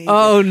many.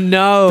 Oh,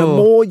 no. The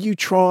more you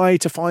try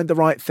to find the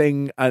right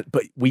thing,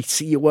 but we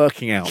see you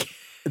working out,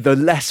 the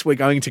less we're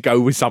going to go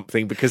with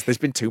something because there's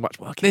been too much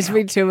working There's out.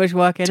 been too much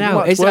working Too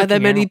out. much Are there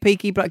working many out.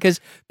 Peaky Blinder? Because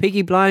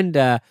Peaky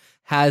Blinder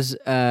has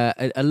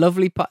a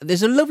lovely part.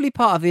 There's a lovely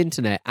part of the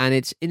internet, and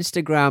it's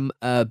Instagram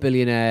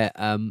billionaire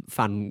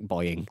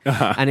fanboying,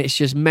 and it's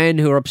just men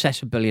who are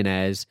obsessed with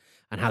billionaires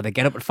and how they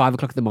get up at 5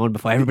 o'clock in the morning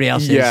before everybody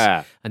else Yeah.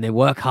 is, and they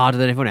work harder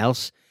than everyone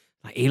else.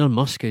 Like Elon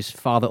Musk, whose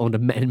father owned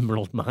an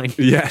emerald mine.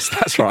 Yes,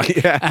 that's right.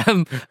 Yeah.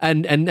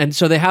 And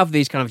so they have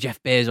these kind of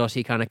Jeff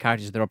Bezos-y kind of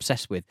characters they're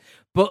obsessed with,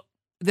 but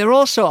they're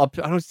also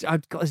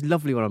I've got this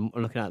lovely one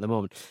I'm looking at the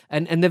moment,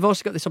 and they've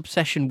also got this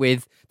obsession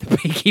with the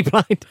Peaky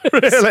Blinders.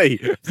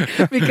 Really?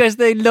 Because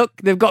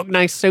they've got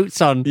nice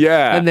suits on,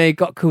 Yeah. and they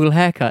got cool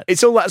haircuts.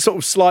 It's all that sort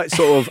of slight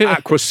sort of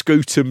aqua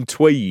scutum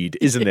tweed,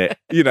 isn't it?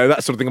 You know,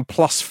 that sort of thing, and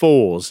plus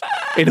fours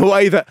in a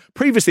way that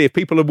previously, if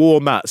people had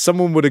worn that,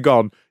 someone would have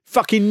gone,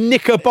 fucking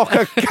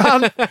knickerbocker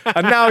cunt.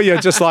 And now you're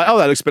just like, oh,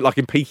 that looks a bit like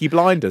in Peaky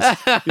Blinders.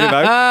 You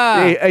know?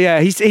 Yeah,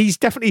 he's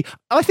definitely,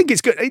 I think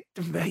it's good.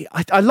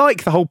 I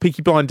like the whole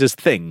Peaky Blinders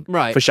thing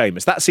Right. for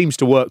Sheamus. That seems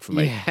to work for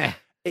me. Yeah.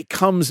 It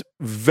comes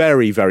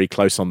very, very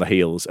close on the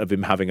heels of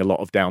him having a lot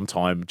of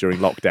downtime during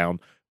lockdown,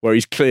 where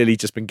he's clearly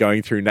just been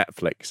going through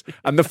Netflix.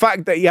 And the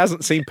fact that he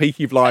hasn't seen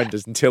Peaky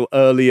Blinders until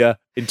earlier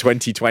in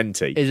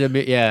 2020 Is a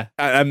bit, yeah.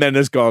 and then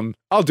has gone,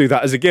 I'll do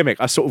that as a gimmick.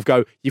 I sort of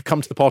go, you've come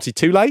to the party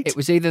too late. It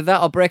was either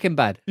that or Breaking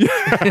Bad.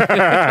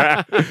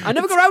 I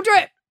never got around to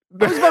it.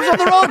 I was on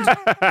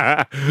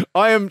the road.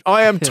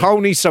 I am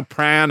Tony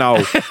Soprano.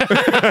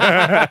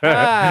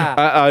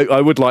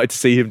 I would like to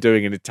see him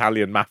doing an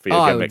Italian mafia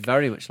I gimmick. would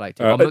very much like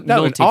to. Or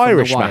No, McNulty an from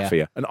Irish The Wire.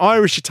 mafia. An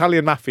Irish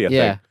Italian mafia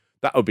Yeah. thing.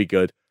 That would be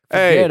good.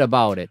 Forget Hey,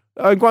 about it.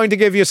 I'm going to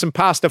give you some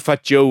pasta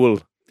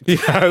fagioli.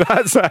 Yeah,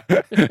 that's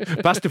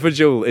pasta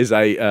fagioli is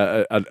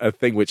a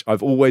thing which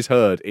I've always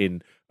heard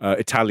in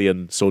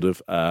Italian sort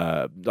of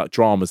like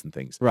dramas and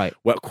things. Right.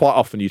 Where quite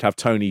often you'd have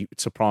Tony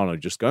Soprano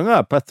just going,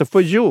 pasta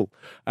fagioli,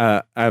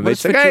 and they'd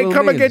What's say, hey, fagioli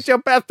come and means? get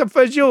your pasta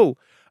fagioli.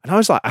 And I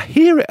was like, I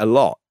hear it a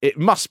lot. It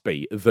must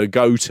be the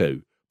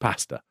go-to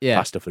pasta, Yeah.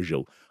 pasta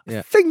fagioli. Yeah.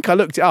 I think I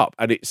looked it up,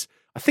 and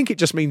I think it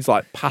just means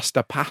like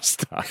pasta.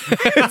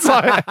 It's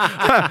like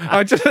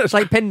It's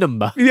like pin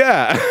number.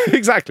 yeah,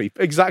 exactly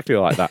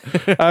like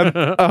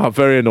that.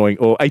 Very annoying.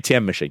 Or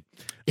ATM machine.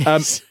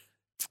 Yes.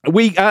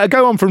 We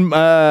go on from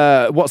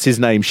what's his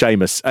name,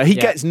 Sheamus. He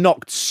Yeah. gets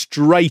knocked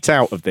straight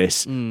out of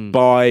this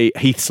by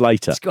Heath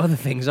Slater. He's got other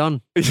things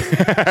on.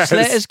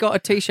 Slater's got a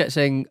T-shirt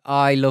saying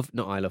I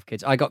got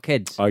kids.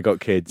 I got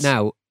kids.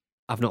 Now,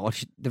 I've not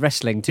watched the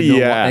wrestling to know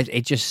Yeah. what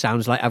it just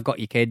sounds like. I've got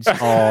your kids,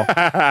 or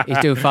he's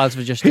doing Files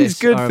for Justice. His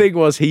good or- thing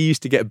was he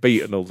used to get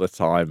beaten all the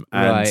time,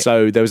 and Right.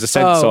 so there was a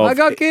sense Oh, of I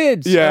got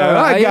kids. Yeah,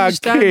 Oh, I got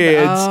understand.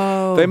 kids.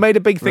 Oh, They made a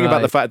big thing about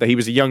the right. fact that he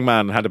was a young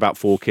man and had about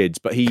 4 kids,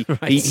 but he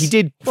Right. he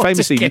did What a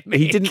famously gimmick.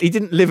 he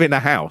didn't live in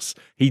a house.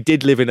 He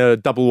did live in a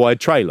double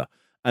wide trailer.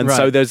 And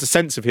so Right. there's a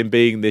sense of him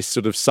being this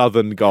sort of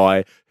southern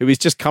guy who is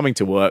just coming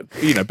to work,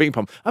 being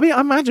pumped. I mean,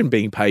 I imagine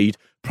being paid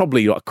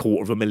probably like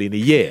 $250,000 a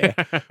year,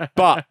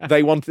 but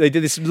they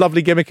did this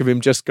lovely gimmick of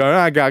him just going,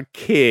 I got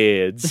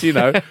kids, his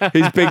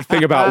big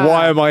thing about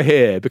why am I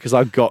here? Because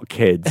I've got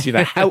kids,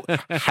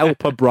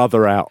 help a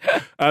brother out.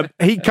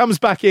 He comes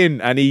back in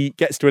and he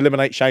gets to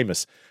eliminate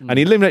Sheamus, and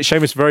he eliminates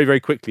Sheamus very,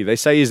 very quickly. They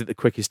say he's at the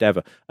quickest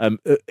ever.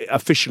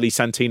 Officially,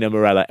 Santino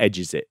Marella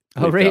edges it.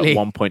 Oh, with, really?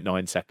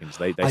 1.9 seconds.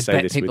 They I say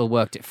bet this people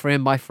worked it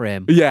frame by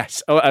frame.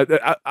 Yes.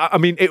 I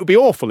mean, it would be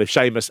awful if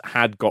Sheamus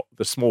had got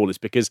the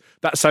smallest, because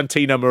that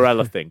Santino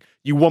Marella thing,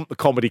 you want the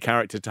comedy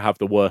character to have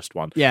the worst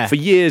one. Yeah. For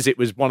years, it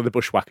was one of the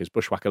Bushwhackers,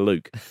 Bushwhacker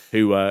Luke,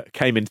 who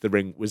came into the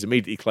ring, was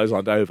immediately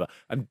clotheslined over,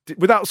 and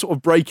without sort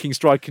of breaking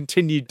stride,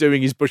 continued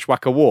doing his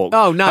Bushwhacker walk.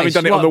 Oh, nice. Having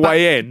done it What, on the back-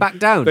 way in. back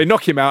down? They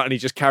knock him out and he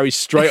just carries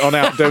straight on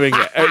out doing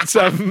it. It's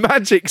a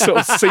magic sort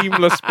of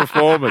seamless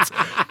performance.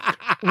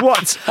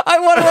 What? I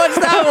want to watch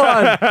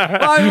that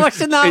one. I'm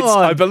watching that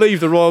one. I believe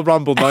the Royal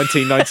Rumble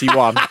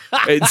 1991.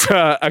 It's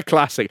a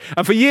classic.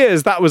 And for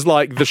years, that was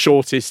like the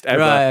shortest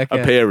ever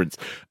appearance.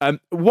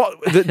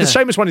 The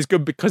Sheamus one is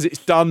good because it's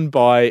done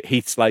by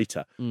Heath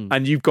Slater.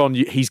 And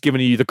he's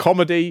given you the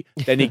comedy,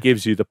 then he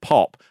gives you the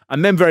pop.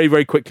 And then very,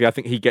 very quickly, I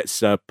think he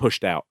gets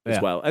pushed out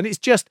as well. And it's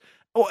just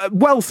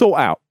well thought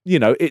out. You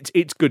know,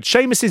 it's good.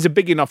 Sheamus is a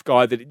big enough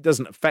guy that it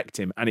doesn't affect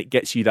him and it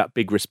gets you that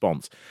big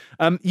response.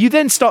 You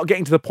then start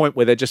getting to the point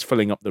where they're just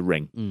filling up the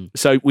ring.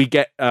 So we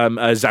get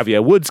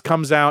Xavier Woods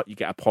comes out, you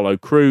get Apollo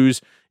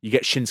Crews, you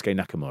get Shinsuke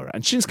Nakamura.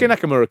 And Shinsuke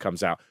Nakamura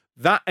comes out.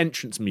 That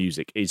entrance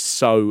music is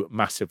so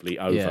massively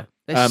over. Yeah.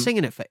 They're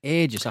singing it for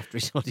ages after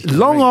he's on his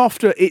long ring.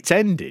 after it's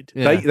ended.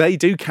 Yeah. They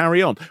do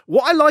carry on.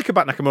 What I like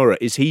about Nakamura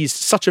is he's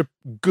such a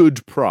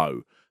good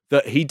pro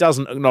that he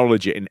doesn't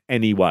acknowledge it in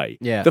any way.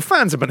 Yeah. The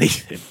fans are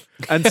beneath him.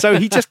 And so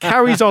he just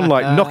carries on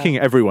like knocking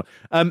at everyone.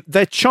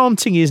 They're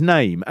chanting his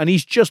name and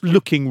he's just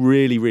looking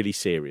really, really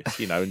serious,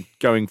 you know, and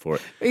going for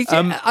it.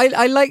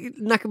 I like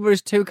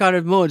Nakamura's two kind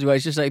of modes where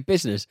it's just like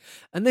business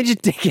and then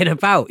just dicking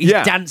about. He's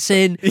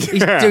dancing,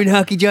 he's doing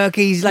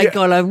herky-jerky, he's like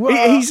going like, whoa.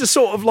 He's a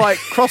sort of like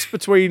cross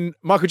between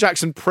Michael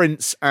Jackson,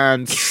 Prince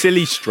and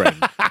Silly String.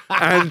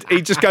 And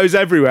he just goes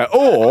everywhere.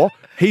 Or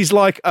he's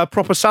like a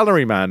proper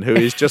salaryman who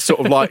is just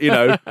sort of like, you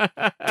know,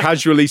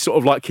 casually sort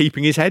of like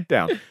keeping his head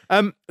down.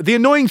 The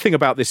annoying thing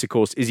about this, of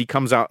course, is he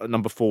comes out at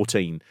number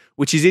 14,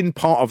 which is in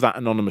part of that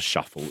anonymous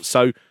shuffle.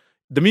 So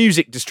the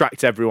music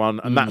distracts everyone,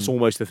 and that's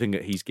almost the thing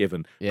that he's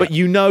given. Yeah. But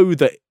you know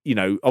that, you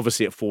know,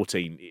 obviously at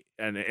 14,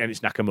 and it's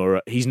Nakamura,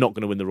 he's not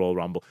going to win the Royal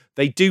Rumble.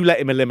 They do let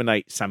him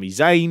eliminate Sami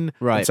Zayn,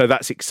 right? So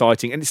that's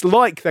exciting. And it's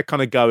like they're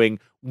kind of going,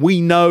 we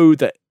know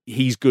that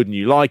he's good and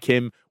you like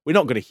him. We're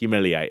not going to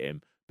humiliate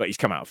him. But he's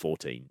come out at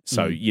 14,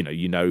 so you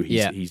know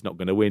he's not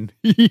going to win.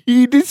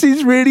 This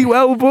is really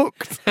well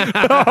booked.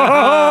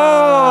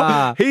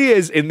 He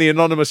is in the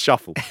anonymous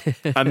shuffle,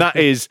 and that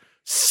is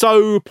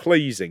so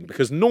pleasing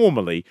because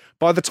normally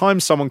by the time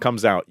someone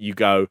comes out, you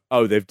go,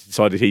 "Oh, they've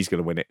decided he's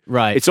going to win it."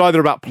 Right? It's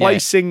either about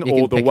placing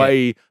or the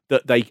way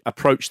that they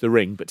approach the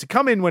ring. But to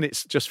come in when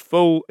it's just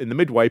full in the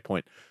midway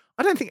point.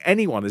 I don't think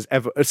anyone has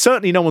ever,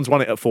 certainly no one's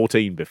won it at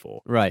 14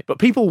 before. Right. But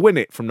people win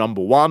it from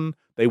number 1.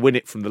 They win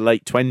it from the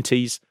late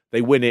 20s.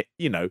 They win it,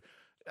 you know.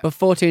 But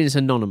 14 is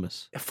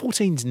anonymous.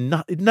 14's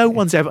no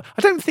one's ever,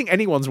 I don't think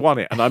anyone's won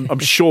it. And I'm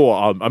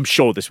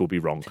sure this will be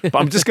wrong, but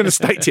I'm just going to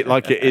state it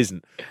like it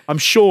isn't. I'm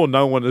sure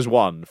no one has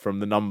won from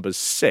the numbers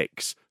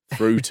 6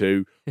 through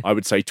to, I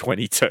would say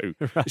 22.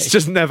 Right. It's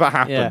just never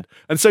happened. Yeah.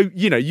 And so,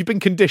 you know, you've been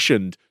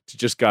conditioned to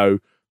just go,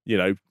 you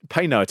know,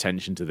 pay no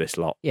attention to this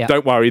lot. Yeah.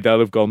 Don't worry,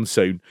 they'll have gone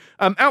soon.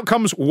 Out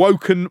comes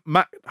Woken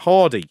Matt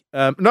Hardy.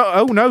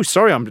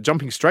 Sorry, I'm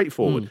jumping straight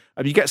forward.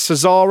 You get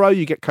Cesaro,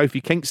 you get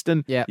Kofi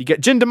Kingston, you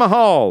get Jinder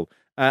Mahal,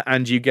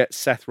 and you get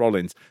Seth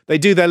Rollins. They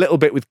do their little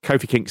bit with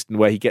Kofi Kingston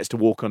where he gets to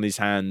walk on his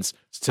hands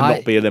to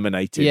not be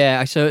eliminated.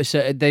 Yeah, so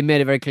they made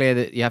it very clear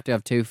that you have to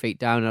have 2 feet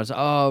down. And I was like,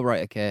 oh,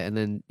 right, okay. And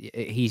then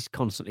he's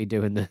constantly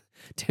doing the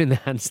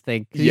hands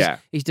thing.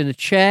 He's done a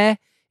chair.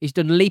 He's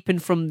done leaping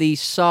from the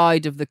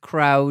side of the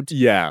crowd.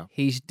 Yeah.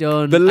 He's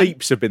done... The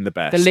leaps have been the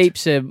best. The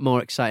leaps are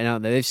more exciting,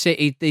 aren't they?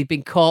 They've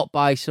been caught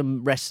by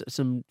some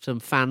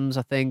fans,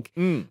 I think.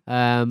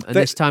 And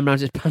this time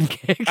round it's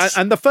pancakes.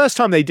 And the first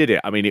time they did it,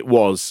 I mean, it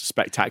was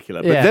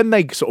spectacular. But then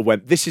they sort of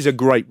went, this is a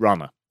great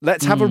runner.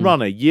 Let's have a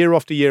runner year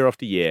after year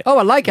after year. Oh,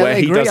 I like it. Where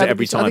he does it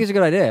every time. I think it's a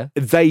good idea.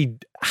 They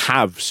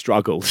have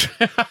struggled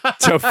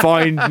to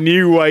find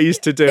new ways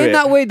to do it. In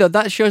that way, though,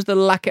 that shows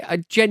a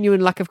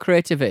genuine lack of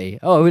creativity.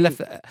 Oh,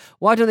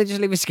 why don't they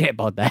just leave a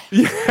skateboard there?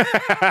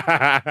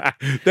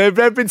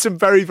 There have been some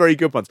very, very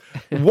good ones.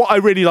 What I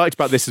really liked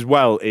about this as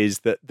well is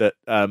that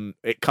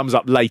it comes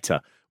up later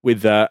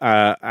with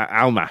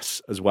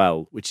Almas as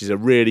well, which is a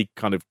really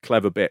kind of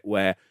clever bit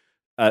where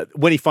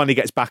when he finally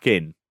gets back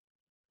in,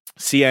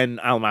 Cien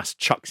Almas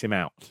chucks him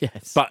out.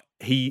 Yes. But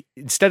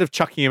instead of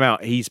chucking him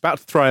out, he's about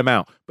to throw him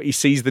out, but he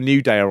sees the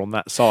New Day are on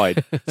that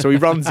side. So he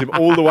runs him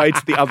all the way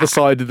to the other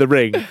side of the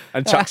ring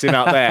and chucks him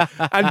out there.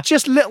 And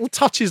just little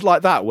touches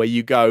like that where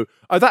you go,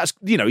 oh, that's,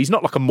 you know, he's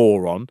not like a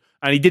moron.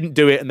 And he didn't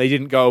do it and they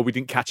didn't go, oh, we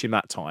didn't catch him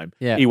that time.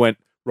 Yeah. He went,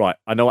 right,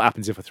 I know what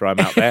happens if I throw him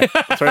out there.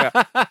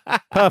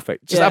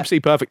 Perfect. Just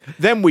absolutely perfect.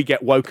 Then we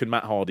get Woken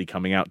Matt Hardy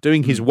coming out,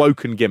 doing his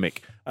Woken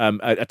gimmick,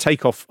 a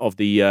takeoff of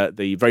the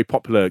very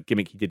popular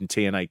gimmick he did in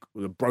TNA,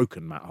 the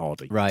Broken Matt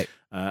Hardy. Right.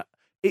 I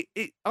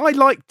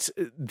liked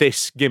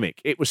this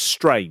gimmick. It was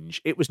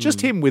strange. It was just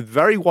him with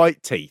very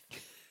white teeth,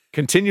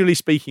 continually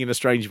speaking in a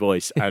strange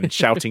voice and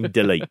shouting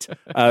delete.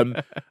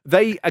 The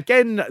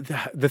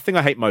thing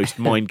I hate most,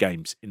 mind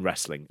games in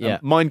wrestling.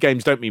 Mind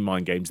games don't mean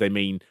mind games. They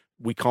mean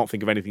we can't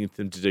think of anything for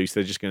them to do, so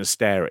they're just going to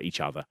stare at each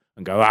other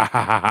and go, ah,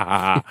 ha, ha,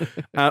 ha,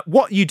 ha.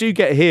 What you do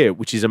get here,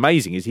 which is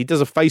amazing, is he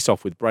does a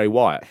face-off with Bray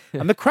Wyatt,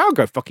 and the crowd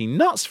go fucking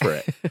nuts for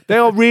it. They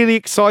are really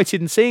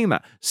excited in seeing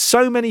that.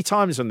 So many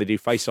times when they do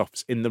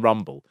face-offs in the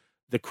Rumble,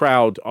 the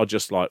crowd are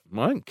just like,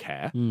 I don't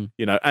care,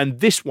 you know. And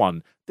this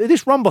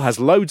Rumble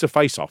has loads of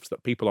face-offs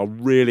that people are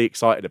really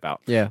excited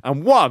about. Yeah.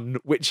 And one,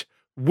 which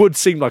would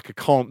seem like a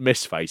can't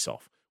miss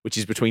face-off, which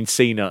is between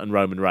Cena and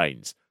Roman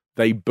Reigns.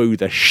 They boo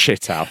the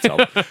shit out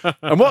of.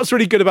 And what's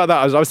really good about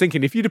that is I was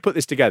thinking, if you'd have put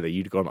this together,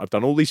 you'd have gone, I've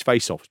done all these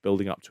face-offs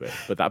building up to it,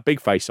 but that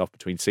big face-off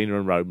between Cena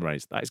and Roman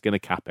Reigns, that is going to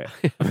cap it.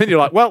 And then you're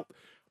like, well,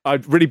 I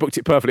really booked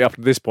it perfectly up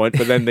to this point,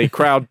 but then the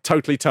crowd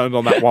totally turned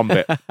on that one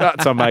bit.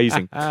 That's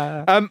amazing.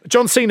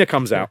 John Cena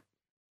comes out.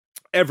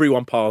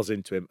 Everyone piles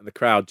into him, and the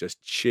crowd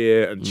just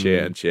cheer and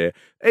cheer and cheer.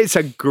 It's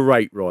a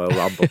great Royal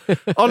Rumble.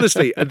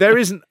 Honestly, there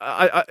isn't...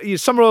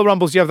 some Royal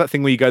Rumbles, you have that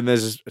thing where you go and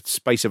there's a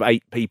space of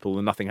 8 people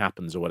and nothing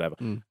happens or whatever.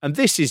 And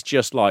this is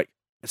just like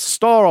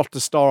star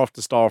after star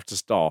after star after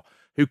star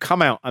who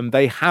come out and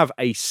they have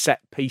a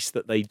set piece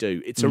that they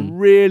do. It's a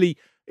really...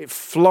 It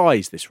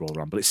flies, this Royal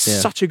Rumble. It's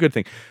such a good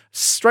thing.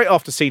 Straight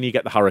after Cena, you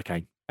get the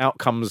Hurricane. Out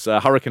comes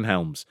Hurricane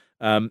Helms.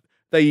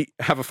 They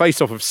have a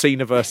face-off of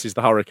Cena versus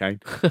the Hurricane.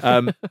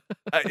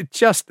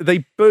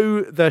 They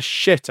boo the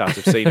shit out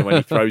of Cena when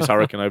he throws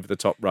Hurricane over the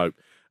top rope.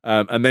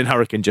 And then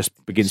Hurricane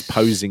just begins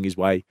posing his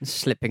way.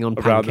 Slipping on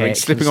around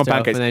pancakes. Slipping on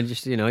pancakes. And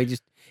then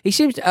he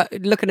seems to,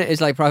 looking at his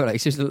private life, he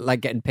seems to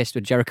like getting pissed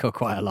with Jericho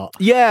quite a lot.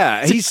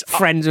 Yeah. He's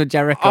friends with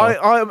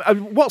Jericho.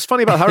 What's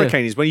funny about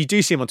Hurricane is when you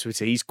do see him on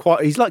Twitter, he's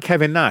like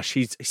Kevin Nash.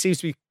 He seems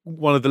to be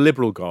one of the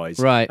liberal guys.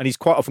 Right. And he's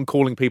quite often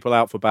calling people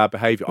out for bad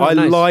behaviour. Oh,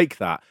 nice. like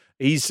that.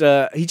 He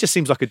just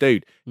seems like a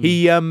dude.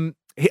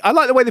 I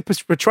like the way they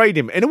portrayed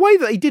him in a way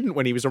that he didn't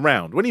when he was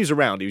around. When he was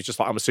around, he was just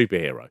like, I'm a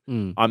superhero.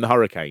 I'm the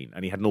Hurricane.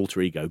 And he had an alter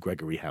ego,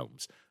 Gregory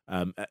Helms.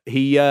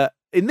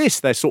 In this,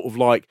 they're sort of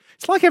like,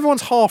 it's like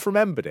everyone's half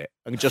remembered it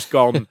and just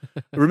gone,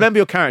 remember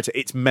your character.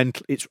 It's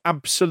mental. It's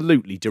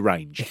absolutely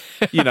deranged.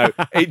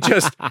 It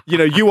just, you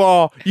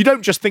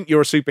don't just think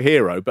you're a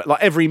superhero, but like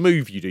every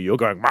move you do, you're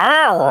going,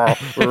 like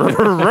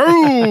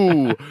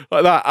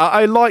that.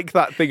 I like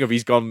that thing of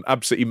he's gone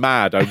absolutely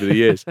mad over the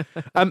years.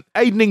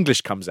 Aiden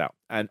English comes out,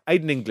 and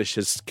Aiden English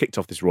has kicked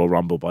off this Royal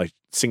Rumble by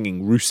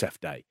singing Rusev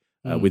Day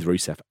with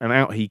Rusev, and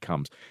out he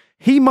comes.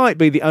 He might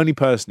be the only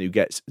person who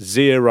gets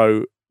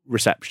zero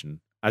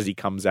reception as he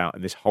comes out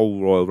in this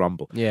whole Royal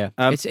Rumble. Yeah,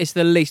 it's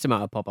the least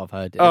amount of pop I've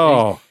heard.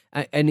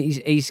 And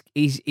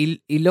he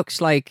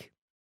looks like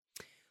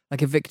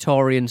a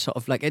Victorian sort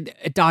of like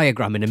a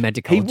diagram in a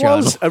medical journal.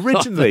 He was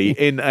originally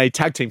in a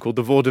tag team called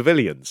the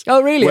Vaudevillians.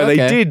 Oh, really? Where they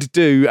did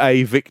do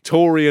a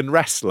Victorian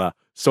wrestler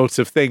sort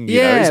of thing.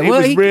 It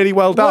was really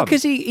well done.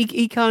 Because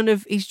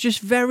he's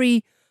just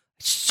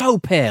so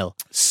pale.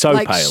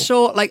 So pale.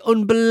 So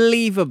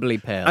unbelievably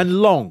pale.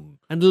 And long.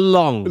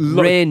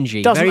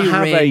 Rangy. Doesn't very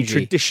have rangy. a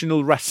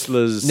traditional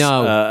wrestler's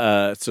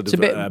It's a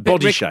bit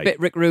body shape.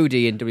 Rick Rude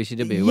in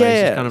WCW.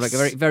 Where he's kind of like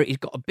a very, he's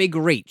got a big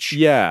reach.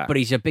 Yeah. But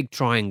he's a big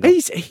triangle.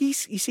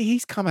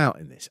 He's come out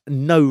in this.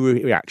 No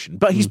reaction.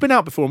 But he's been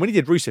out before. And when he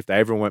did Rusev Day,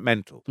 everyone went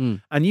mental.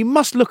 And you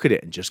must look at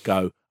it and just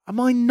go, am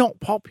I not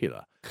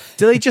popular?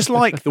 Do they just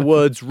like the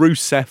words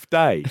Rusev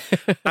Day?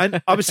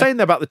 And I was saying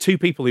there about the 2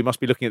 people who must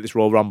be looking at this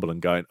Royal Rumble and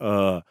going,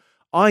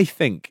 I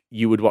think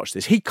you would watch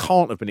this. He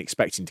can't have been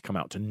expecting to come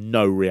out to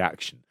no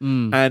reaction.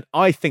 And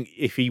I think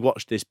if he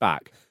watched this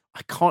back,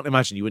 I can't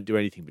imagine you wouldn't do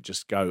anything but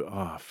just go,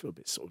 I feel a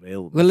bit sort of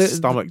ill. Well, My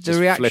stomach just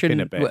flipping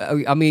a bit.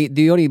 I mean,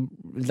 the only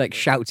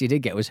shouts he did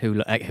get was,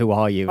 who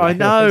are you? I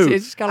know.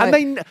 It's kind of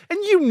and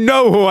you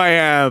know who I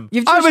am.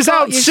 I was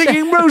out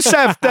singing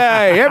Rusev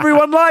Day.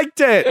 Everyone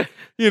liked it.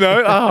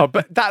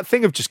 But that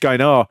thing of just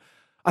going,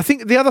 I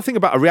think the other thing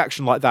about a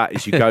reaction like that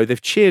is you go,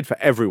 they've cheered for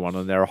everyone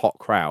and they're a hot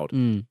crowd.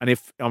 And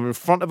if I'm in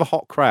front of a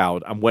hot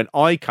crowd and when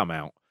I come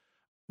out,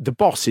 the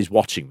boss is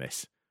watching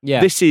this. Yeah.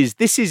 This is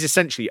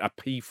essentially a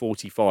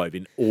P45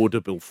 in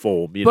audible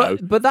form,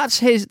 But that's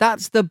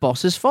the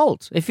boss's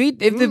fault. If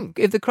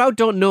the crowd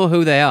don't know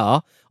who they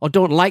are, or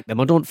don't like them,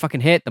 or don't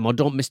fucking hate them, or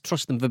don't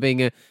mistrust them for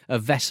being a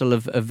vessel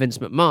of Vince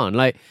McMahon,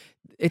 like,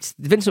 it's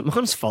Vince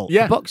McMahon's fault.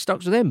 Yeah. The buck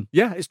stops with him.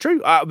 Yeah, it's true.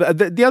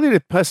 The other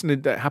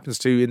person that happens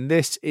to in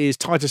this is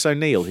Titus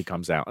O'Neil, who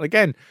comes out. And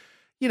again,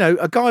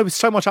 a guy with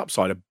so much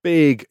upside, a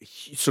big,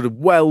 sort of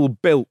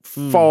well-built,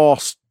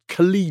 fast,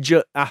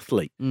 collegiate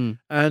athlete.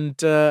 And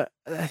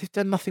they've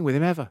done nothing with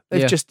him ever.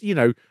 They've just,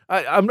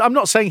 I'm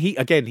not saying he's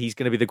going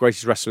to be the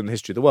greatest wrestler in the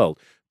history of the world,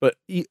 but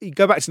you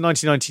go back to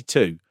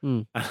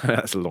 1992,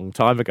 that's a long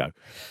time ago,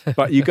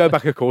 but you go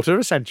back a quarter of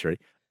a century,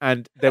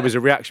 and there was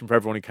a reaction for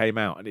everyone who came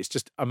out. And it's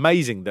just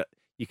amazing that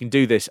you can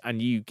do this and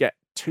you get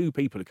 2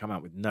 people who come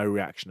out with no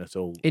reaction at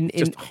all.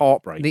 Just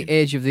heartbreaking. The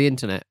age of the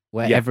internet,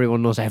 where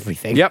everyone knows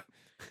everything. Yep.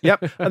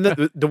 And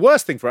the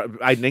worst thing for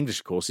Aiden English,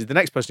 of course, is the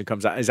next person who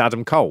comes out is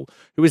Adam Cole,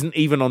 who isn't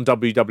even on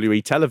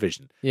WWE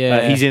television.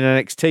 He's in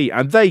NXT,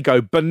 and they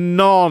go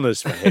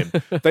bananas for him.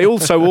 They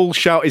also all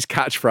shout his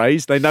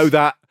catchphrase. They know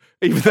that,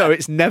 even though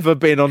it's never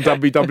been on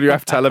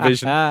WWF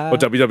television or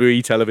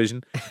WWE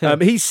television.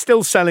 He's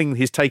still selling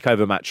his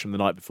takeover match from the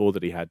night before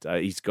that he had.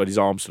 He's got his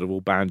arms sort of all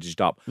bandaged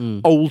up.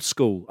 Old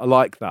school. I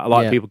like that. I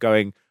like people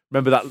going,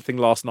 remember that thing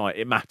last night?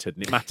 It mattered,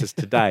 and it matters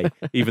today,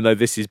 even though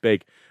this is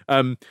big.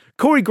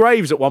 Corey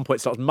Graves at one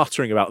point starts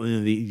muttering about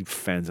the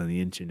fans on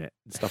the internet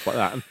and stuff like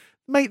that. And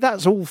Mate,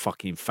 that's all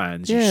fucking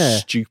fans, you Yeah.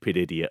 stupid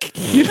idiot.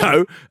 You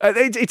know,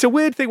 it's a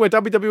weird thing where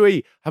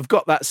WWE have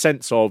got that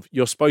sense of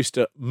you're supposed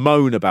to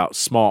moan about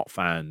smart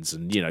fans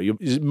and, you know, you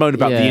moan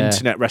about the Yeah.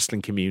 internet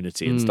wrestling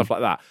community and stuff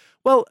like that.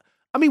 Well,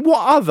 I mean,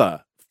 what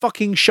other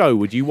fucking show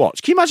would you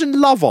watch? Can you imagine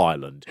Love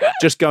Island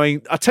just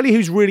going, I tell you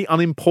who's really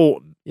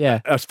unimportant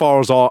as far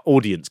as our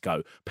audience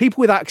go.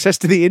 People with access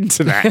to the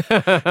internet.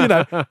 You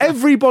know,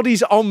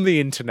 everybody's on the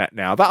internet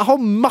now. That whole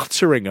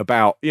muttering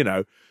about, you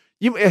know,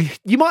 you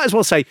might as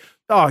well say,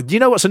 oh, you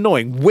know what's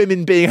annoying?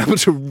 Women being able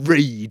to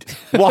read,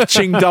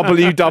 watching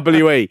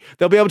WWE.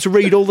 They'll be able to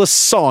read all the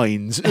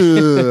signs.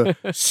 Ugh,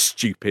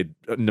 stupid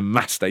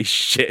namaste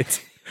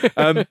shit.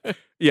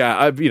 You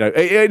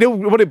know,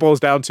 what it boils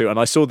down to, and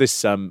I saw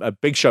this, a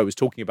Big Show was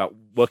talking about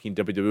working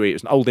in WWE. It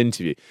was an old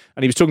interview,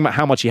 and he was talking about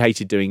how much he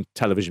hated doing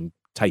television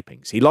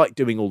tapings. He liked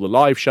doing all the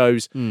live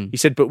shows. He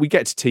said, but we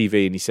get to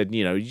TV, and he said,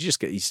 you know, you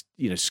just get these,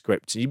 you know,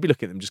 scripts, and you'd be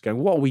looking at them just going,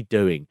 what are we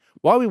doing?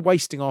 Why are we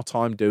wasting our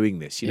time doing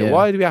this? You know,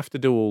 why do we have to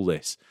do all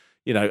this?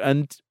 You know,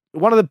 and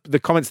one of the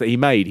comments that he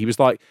made, he was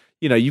like,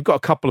 you know, you've got a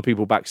couple of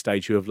people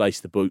backstage who have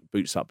laced the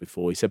boots up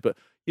before. He said, but,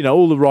 you know,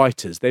 all the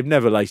writers, they've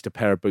never laced a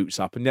pair of boots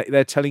up, and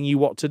they're telling you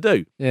what to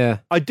do. Yeah.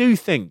 I do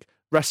think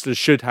wrestlers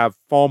should have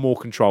far more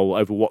control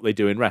over what they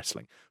do in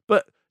wrestling.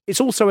 But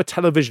it's also a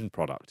television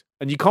product,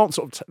 and you can't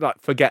sort of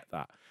forget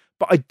that.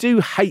 But I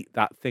do hate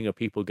that thing of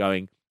people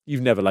going,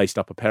 you've never laced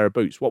up a pair of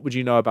boots. What would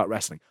you know about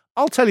wrestling?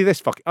 I'll tell you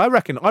this, I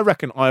reckon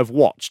I have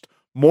watched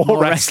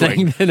more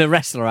wrestling than a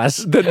wrestler has.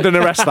 than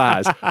a wrestler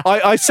has.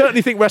 I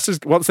certainly think wrestlers,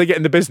 once they get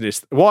in the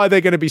business, why are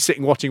they going to be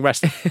sitting watching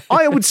wrestling?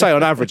 I would say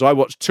on average, I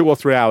watch 2 or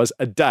 3 hours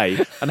a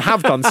day and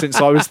have done since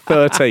I was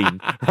 13,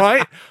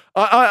 right?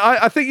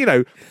 I think, you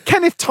know,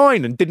 Kenneth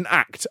Tynan didn't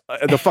act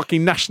at the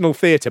fucking National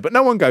Theatre, but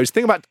no one goes,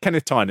 think about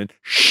Kenneth Tynan,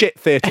 shit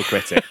theatre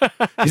critic.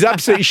 He's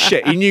absolutely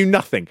shit. He knew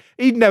nothing.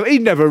 He'd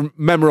never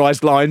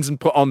memorised lines and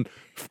put on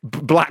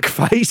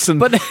blackface and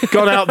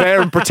gone out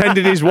there and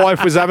pretended his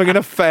wife was having an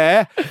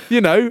affair,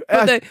 you know.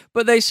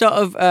 But they sort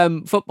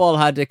of football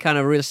had a kind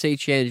of real sea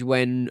change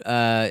when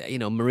you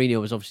know,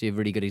 Mourinho was obviously a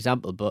really good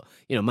example, but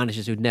you know,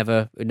 managers who'd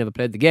never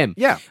played the game.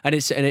 Yeah,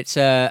 and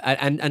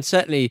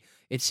certainly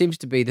it seems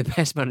to be the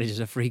best managers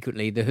are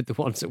frequently the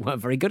ones that weren't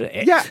very good at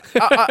it. Yeah,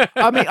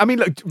 I mean,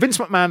 look, Vince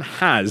McMahon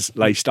has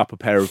laced up a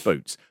pair of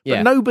boots,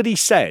 but nobody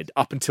said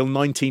up until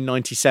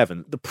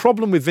 1997. The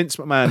problem with Vince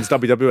McMahon's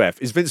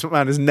WWF is Vince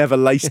McMahon has never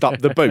laced up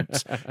the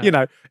boots. You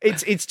know,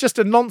 it's just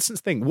a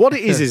nonsense thing. What it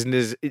is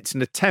it's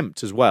an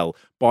attempt as well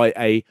by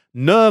a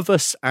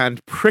nervous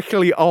and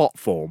prickly art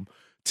form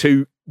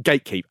to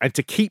gatekeep and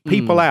to keep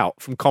people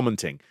out from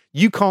commenting.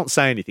 You can't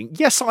say anything.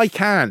 Yes, I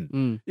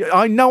can.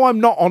 I know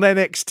I'm not on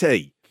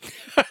NXT.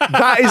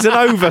 That is an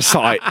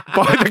oversight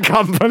by the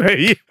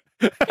company.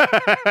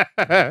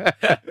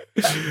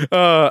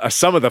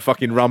 Some of the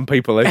fucking rum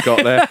people they've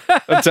got there.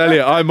 I tell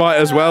you, I might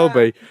as well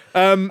be.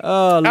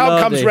 Out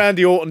comes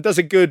Randy Orton, does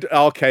a good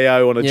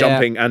RKO on a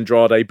jumping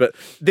Andrade, but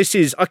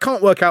I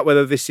can't work out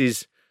whether this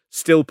is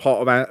still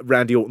part of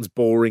Randy Orton's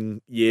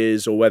boring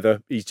years or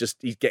whether he's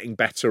getting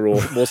better or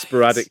more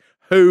sporadic.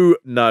 Who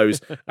knows?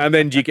 And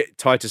then you get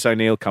Titus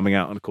O'Neil coming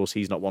out, and of course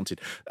he's not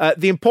wanted.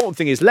 The important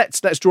thing is let's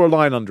draw a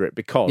line under it,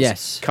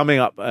 because coming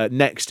up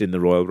next in the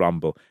Royal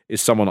Rumble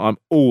is someone I'm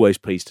always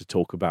pleased to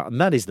talk about, and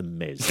that is The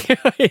Miz.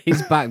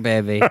 He's back,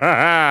 baby.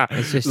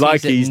 It's just,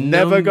 like he's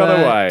never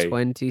gone away.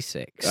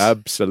 26.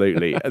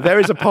 Absolutely. There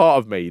is a part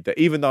of me that,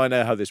 even though I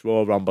know how this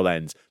Royal Rumble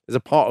ends, there's a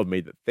part of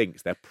me that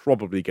thinks they're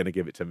probably going to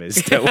give it to Miz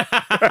still.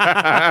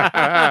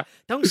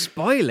 Don't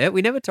spoil it.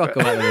 We never talk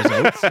about the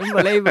results.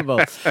 Unbelievable.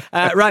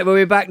 Right, we'll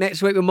be back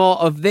next week with more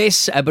of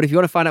this. But if you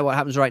want to find out what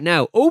happens right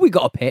now, we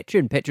got a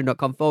Patreon,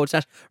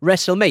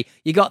 patreon.com/WrestleMe.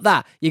 You got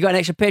that. You got an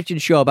extra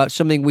Patreon show about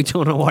something we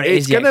don't know what it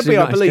is yet. It's going to be,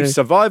 I believe,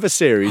 Survivor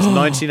Series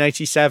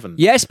 1987.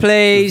 Yes,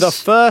 please. The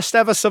first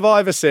ever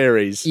Survivor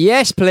Series.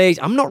 Yes, please.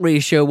 I'm not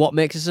really sure what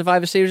makes a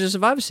Survivor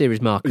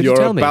Series, Mark. Could you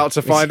tell me? You're about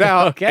to find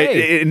out.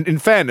 Okay. In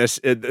fairness,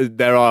 it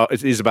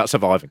is about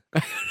surviving.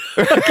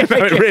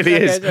 It really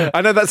is. I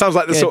know that sounds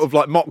like the sort of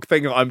like mock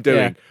thing that I'm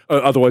doing.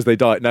 Otherwise they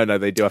die. No,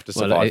 they do have to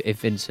survive. Well,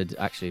 if Vince had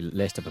actually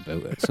laced up a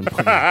boot at some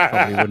point,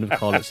 probably wouldn't have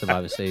called it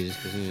Survivor Series.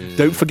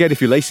 Don't forget,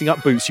 if you're lacing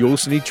up boots, you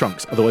also need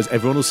trunks. Otherwise,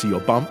 everyone will see your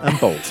bum and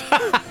balls.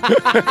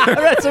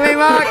 Wrestle me,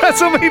 Mark.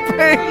 Wrestle me,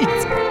 Pete.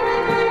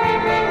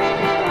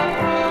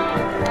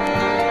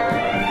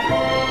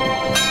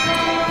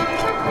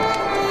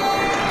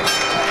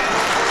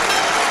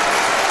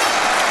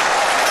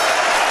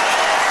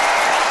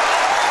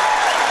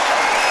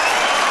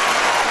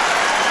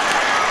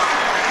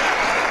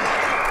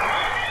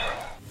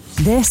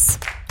 This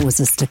was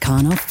a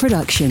Stakhanov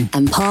production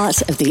and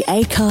part of the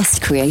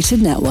Acast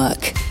Creative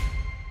Network.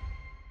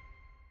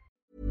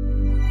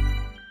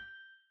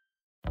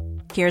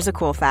 Here's a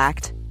cool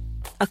fact.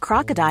 A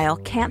crocodile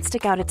can't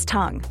stick out its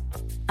tongue.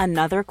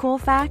 Another cool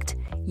fact,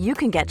 you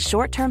can get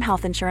short-term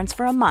health insurance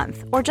for a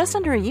month or just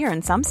under a year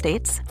in some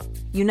states.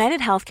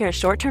 United Healthcare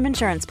short-term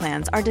insurance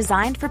plans are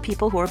designed for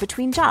people who are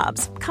between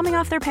jobs, coming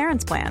off their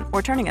parents' plan,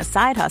 or turning a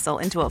side hustle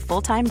into a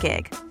full-time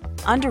gig.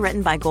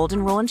 Underwritten by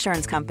Golden Rule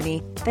Insurance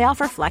Company, they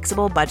offer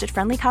flexible,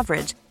 budget-friendly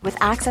coverage with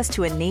access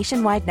to a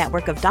nationwide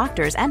network of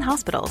doctors and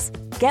hospitals.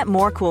 Get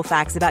more cool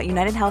facts about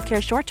United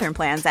Healthcare short-term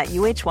plans at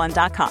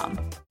uh1.com.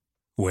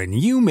 When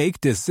you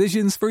make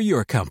decisions for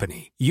your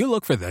company, you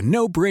look for the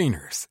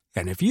no-brainers.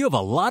 And if you have a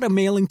lot of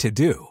mailing to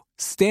do,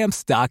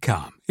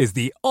 Stamps.com is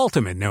the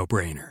ultimate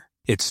no-brainer.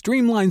 It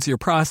streamlines your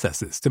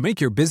processes to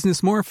make your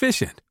business more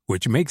efficient,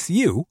 which makes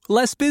you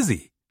less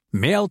busy.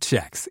 Mail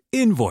checks,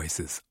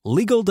 invoices,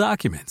 legal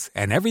documents,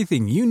 and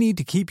everything you need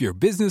to keep your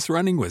business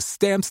running with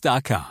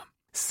Stamps.com.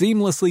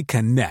 Seamlessly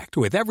connect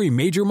with every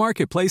major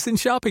marketplace and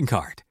shopping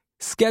cart.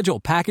 Schedule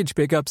package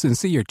pickups and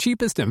see your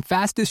cheapest and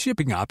fastest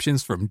shipping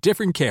options from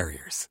different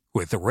carriers,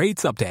 with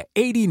rates up to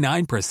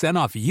 89%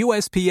 off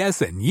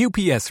USPS and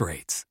UPS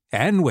rates.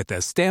 And with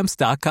the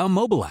Stamps.com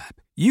mobile app,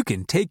 you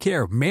can take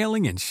care of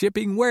mailing and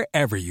shipping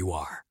wherever you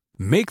are.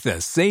 Make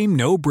the same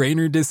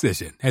no-brainer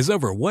decision as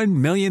over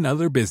 1 million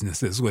other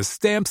businesses with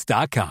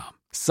Stamps.com.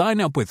 Sign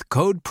up with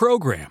code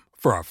PROGRAM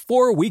for a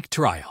 4-week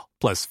trial,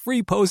 plus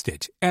free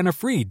postage and a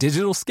free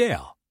digital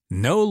scale.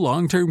 No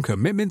long-term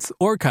commitments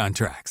or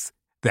contracts.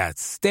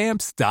 That's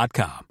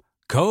Stamps.com.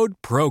 Code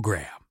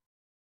PROGRAM.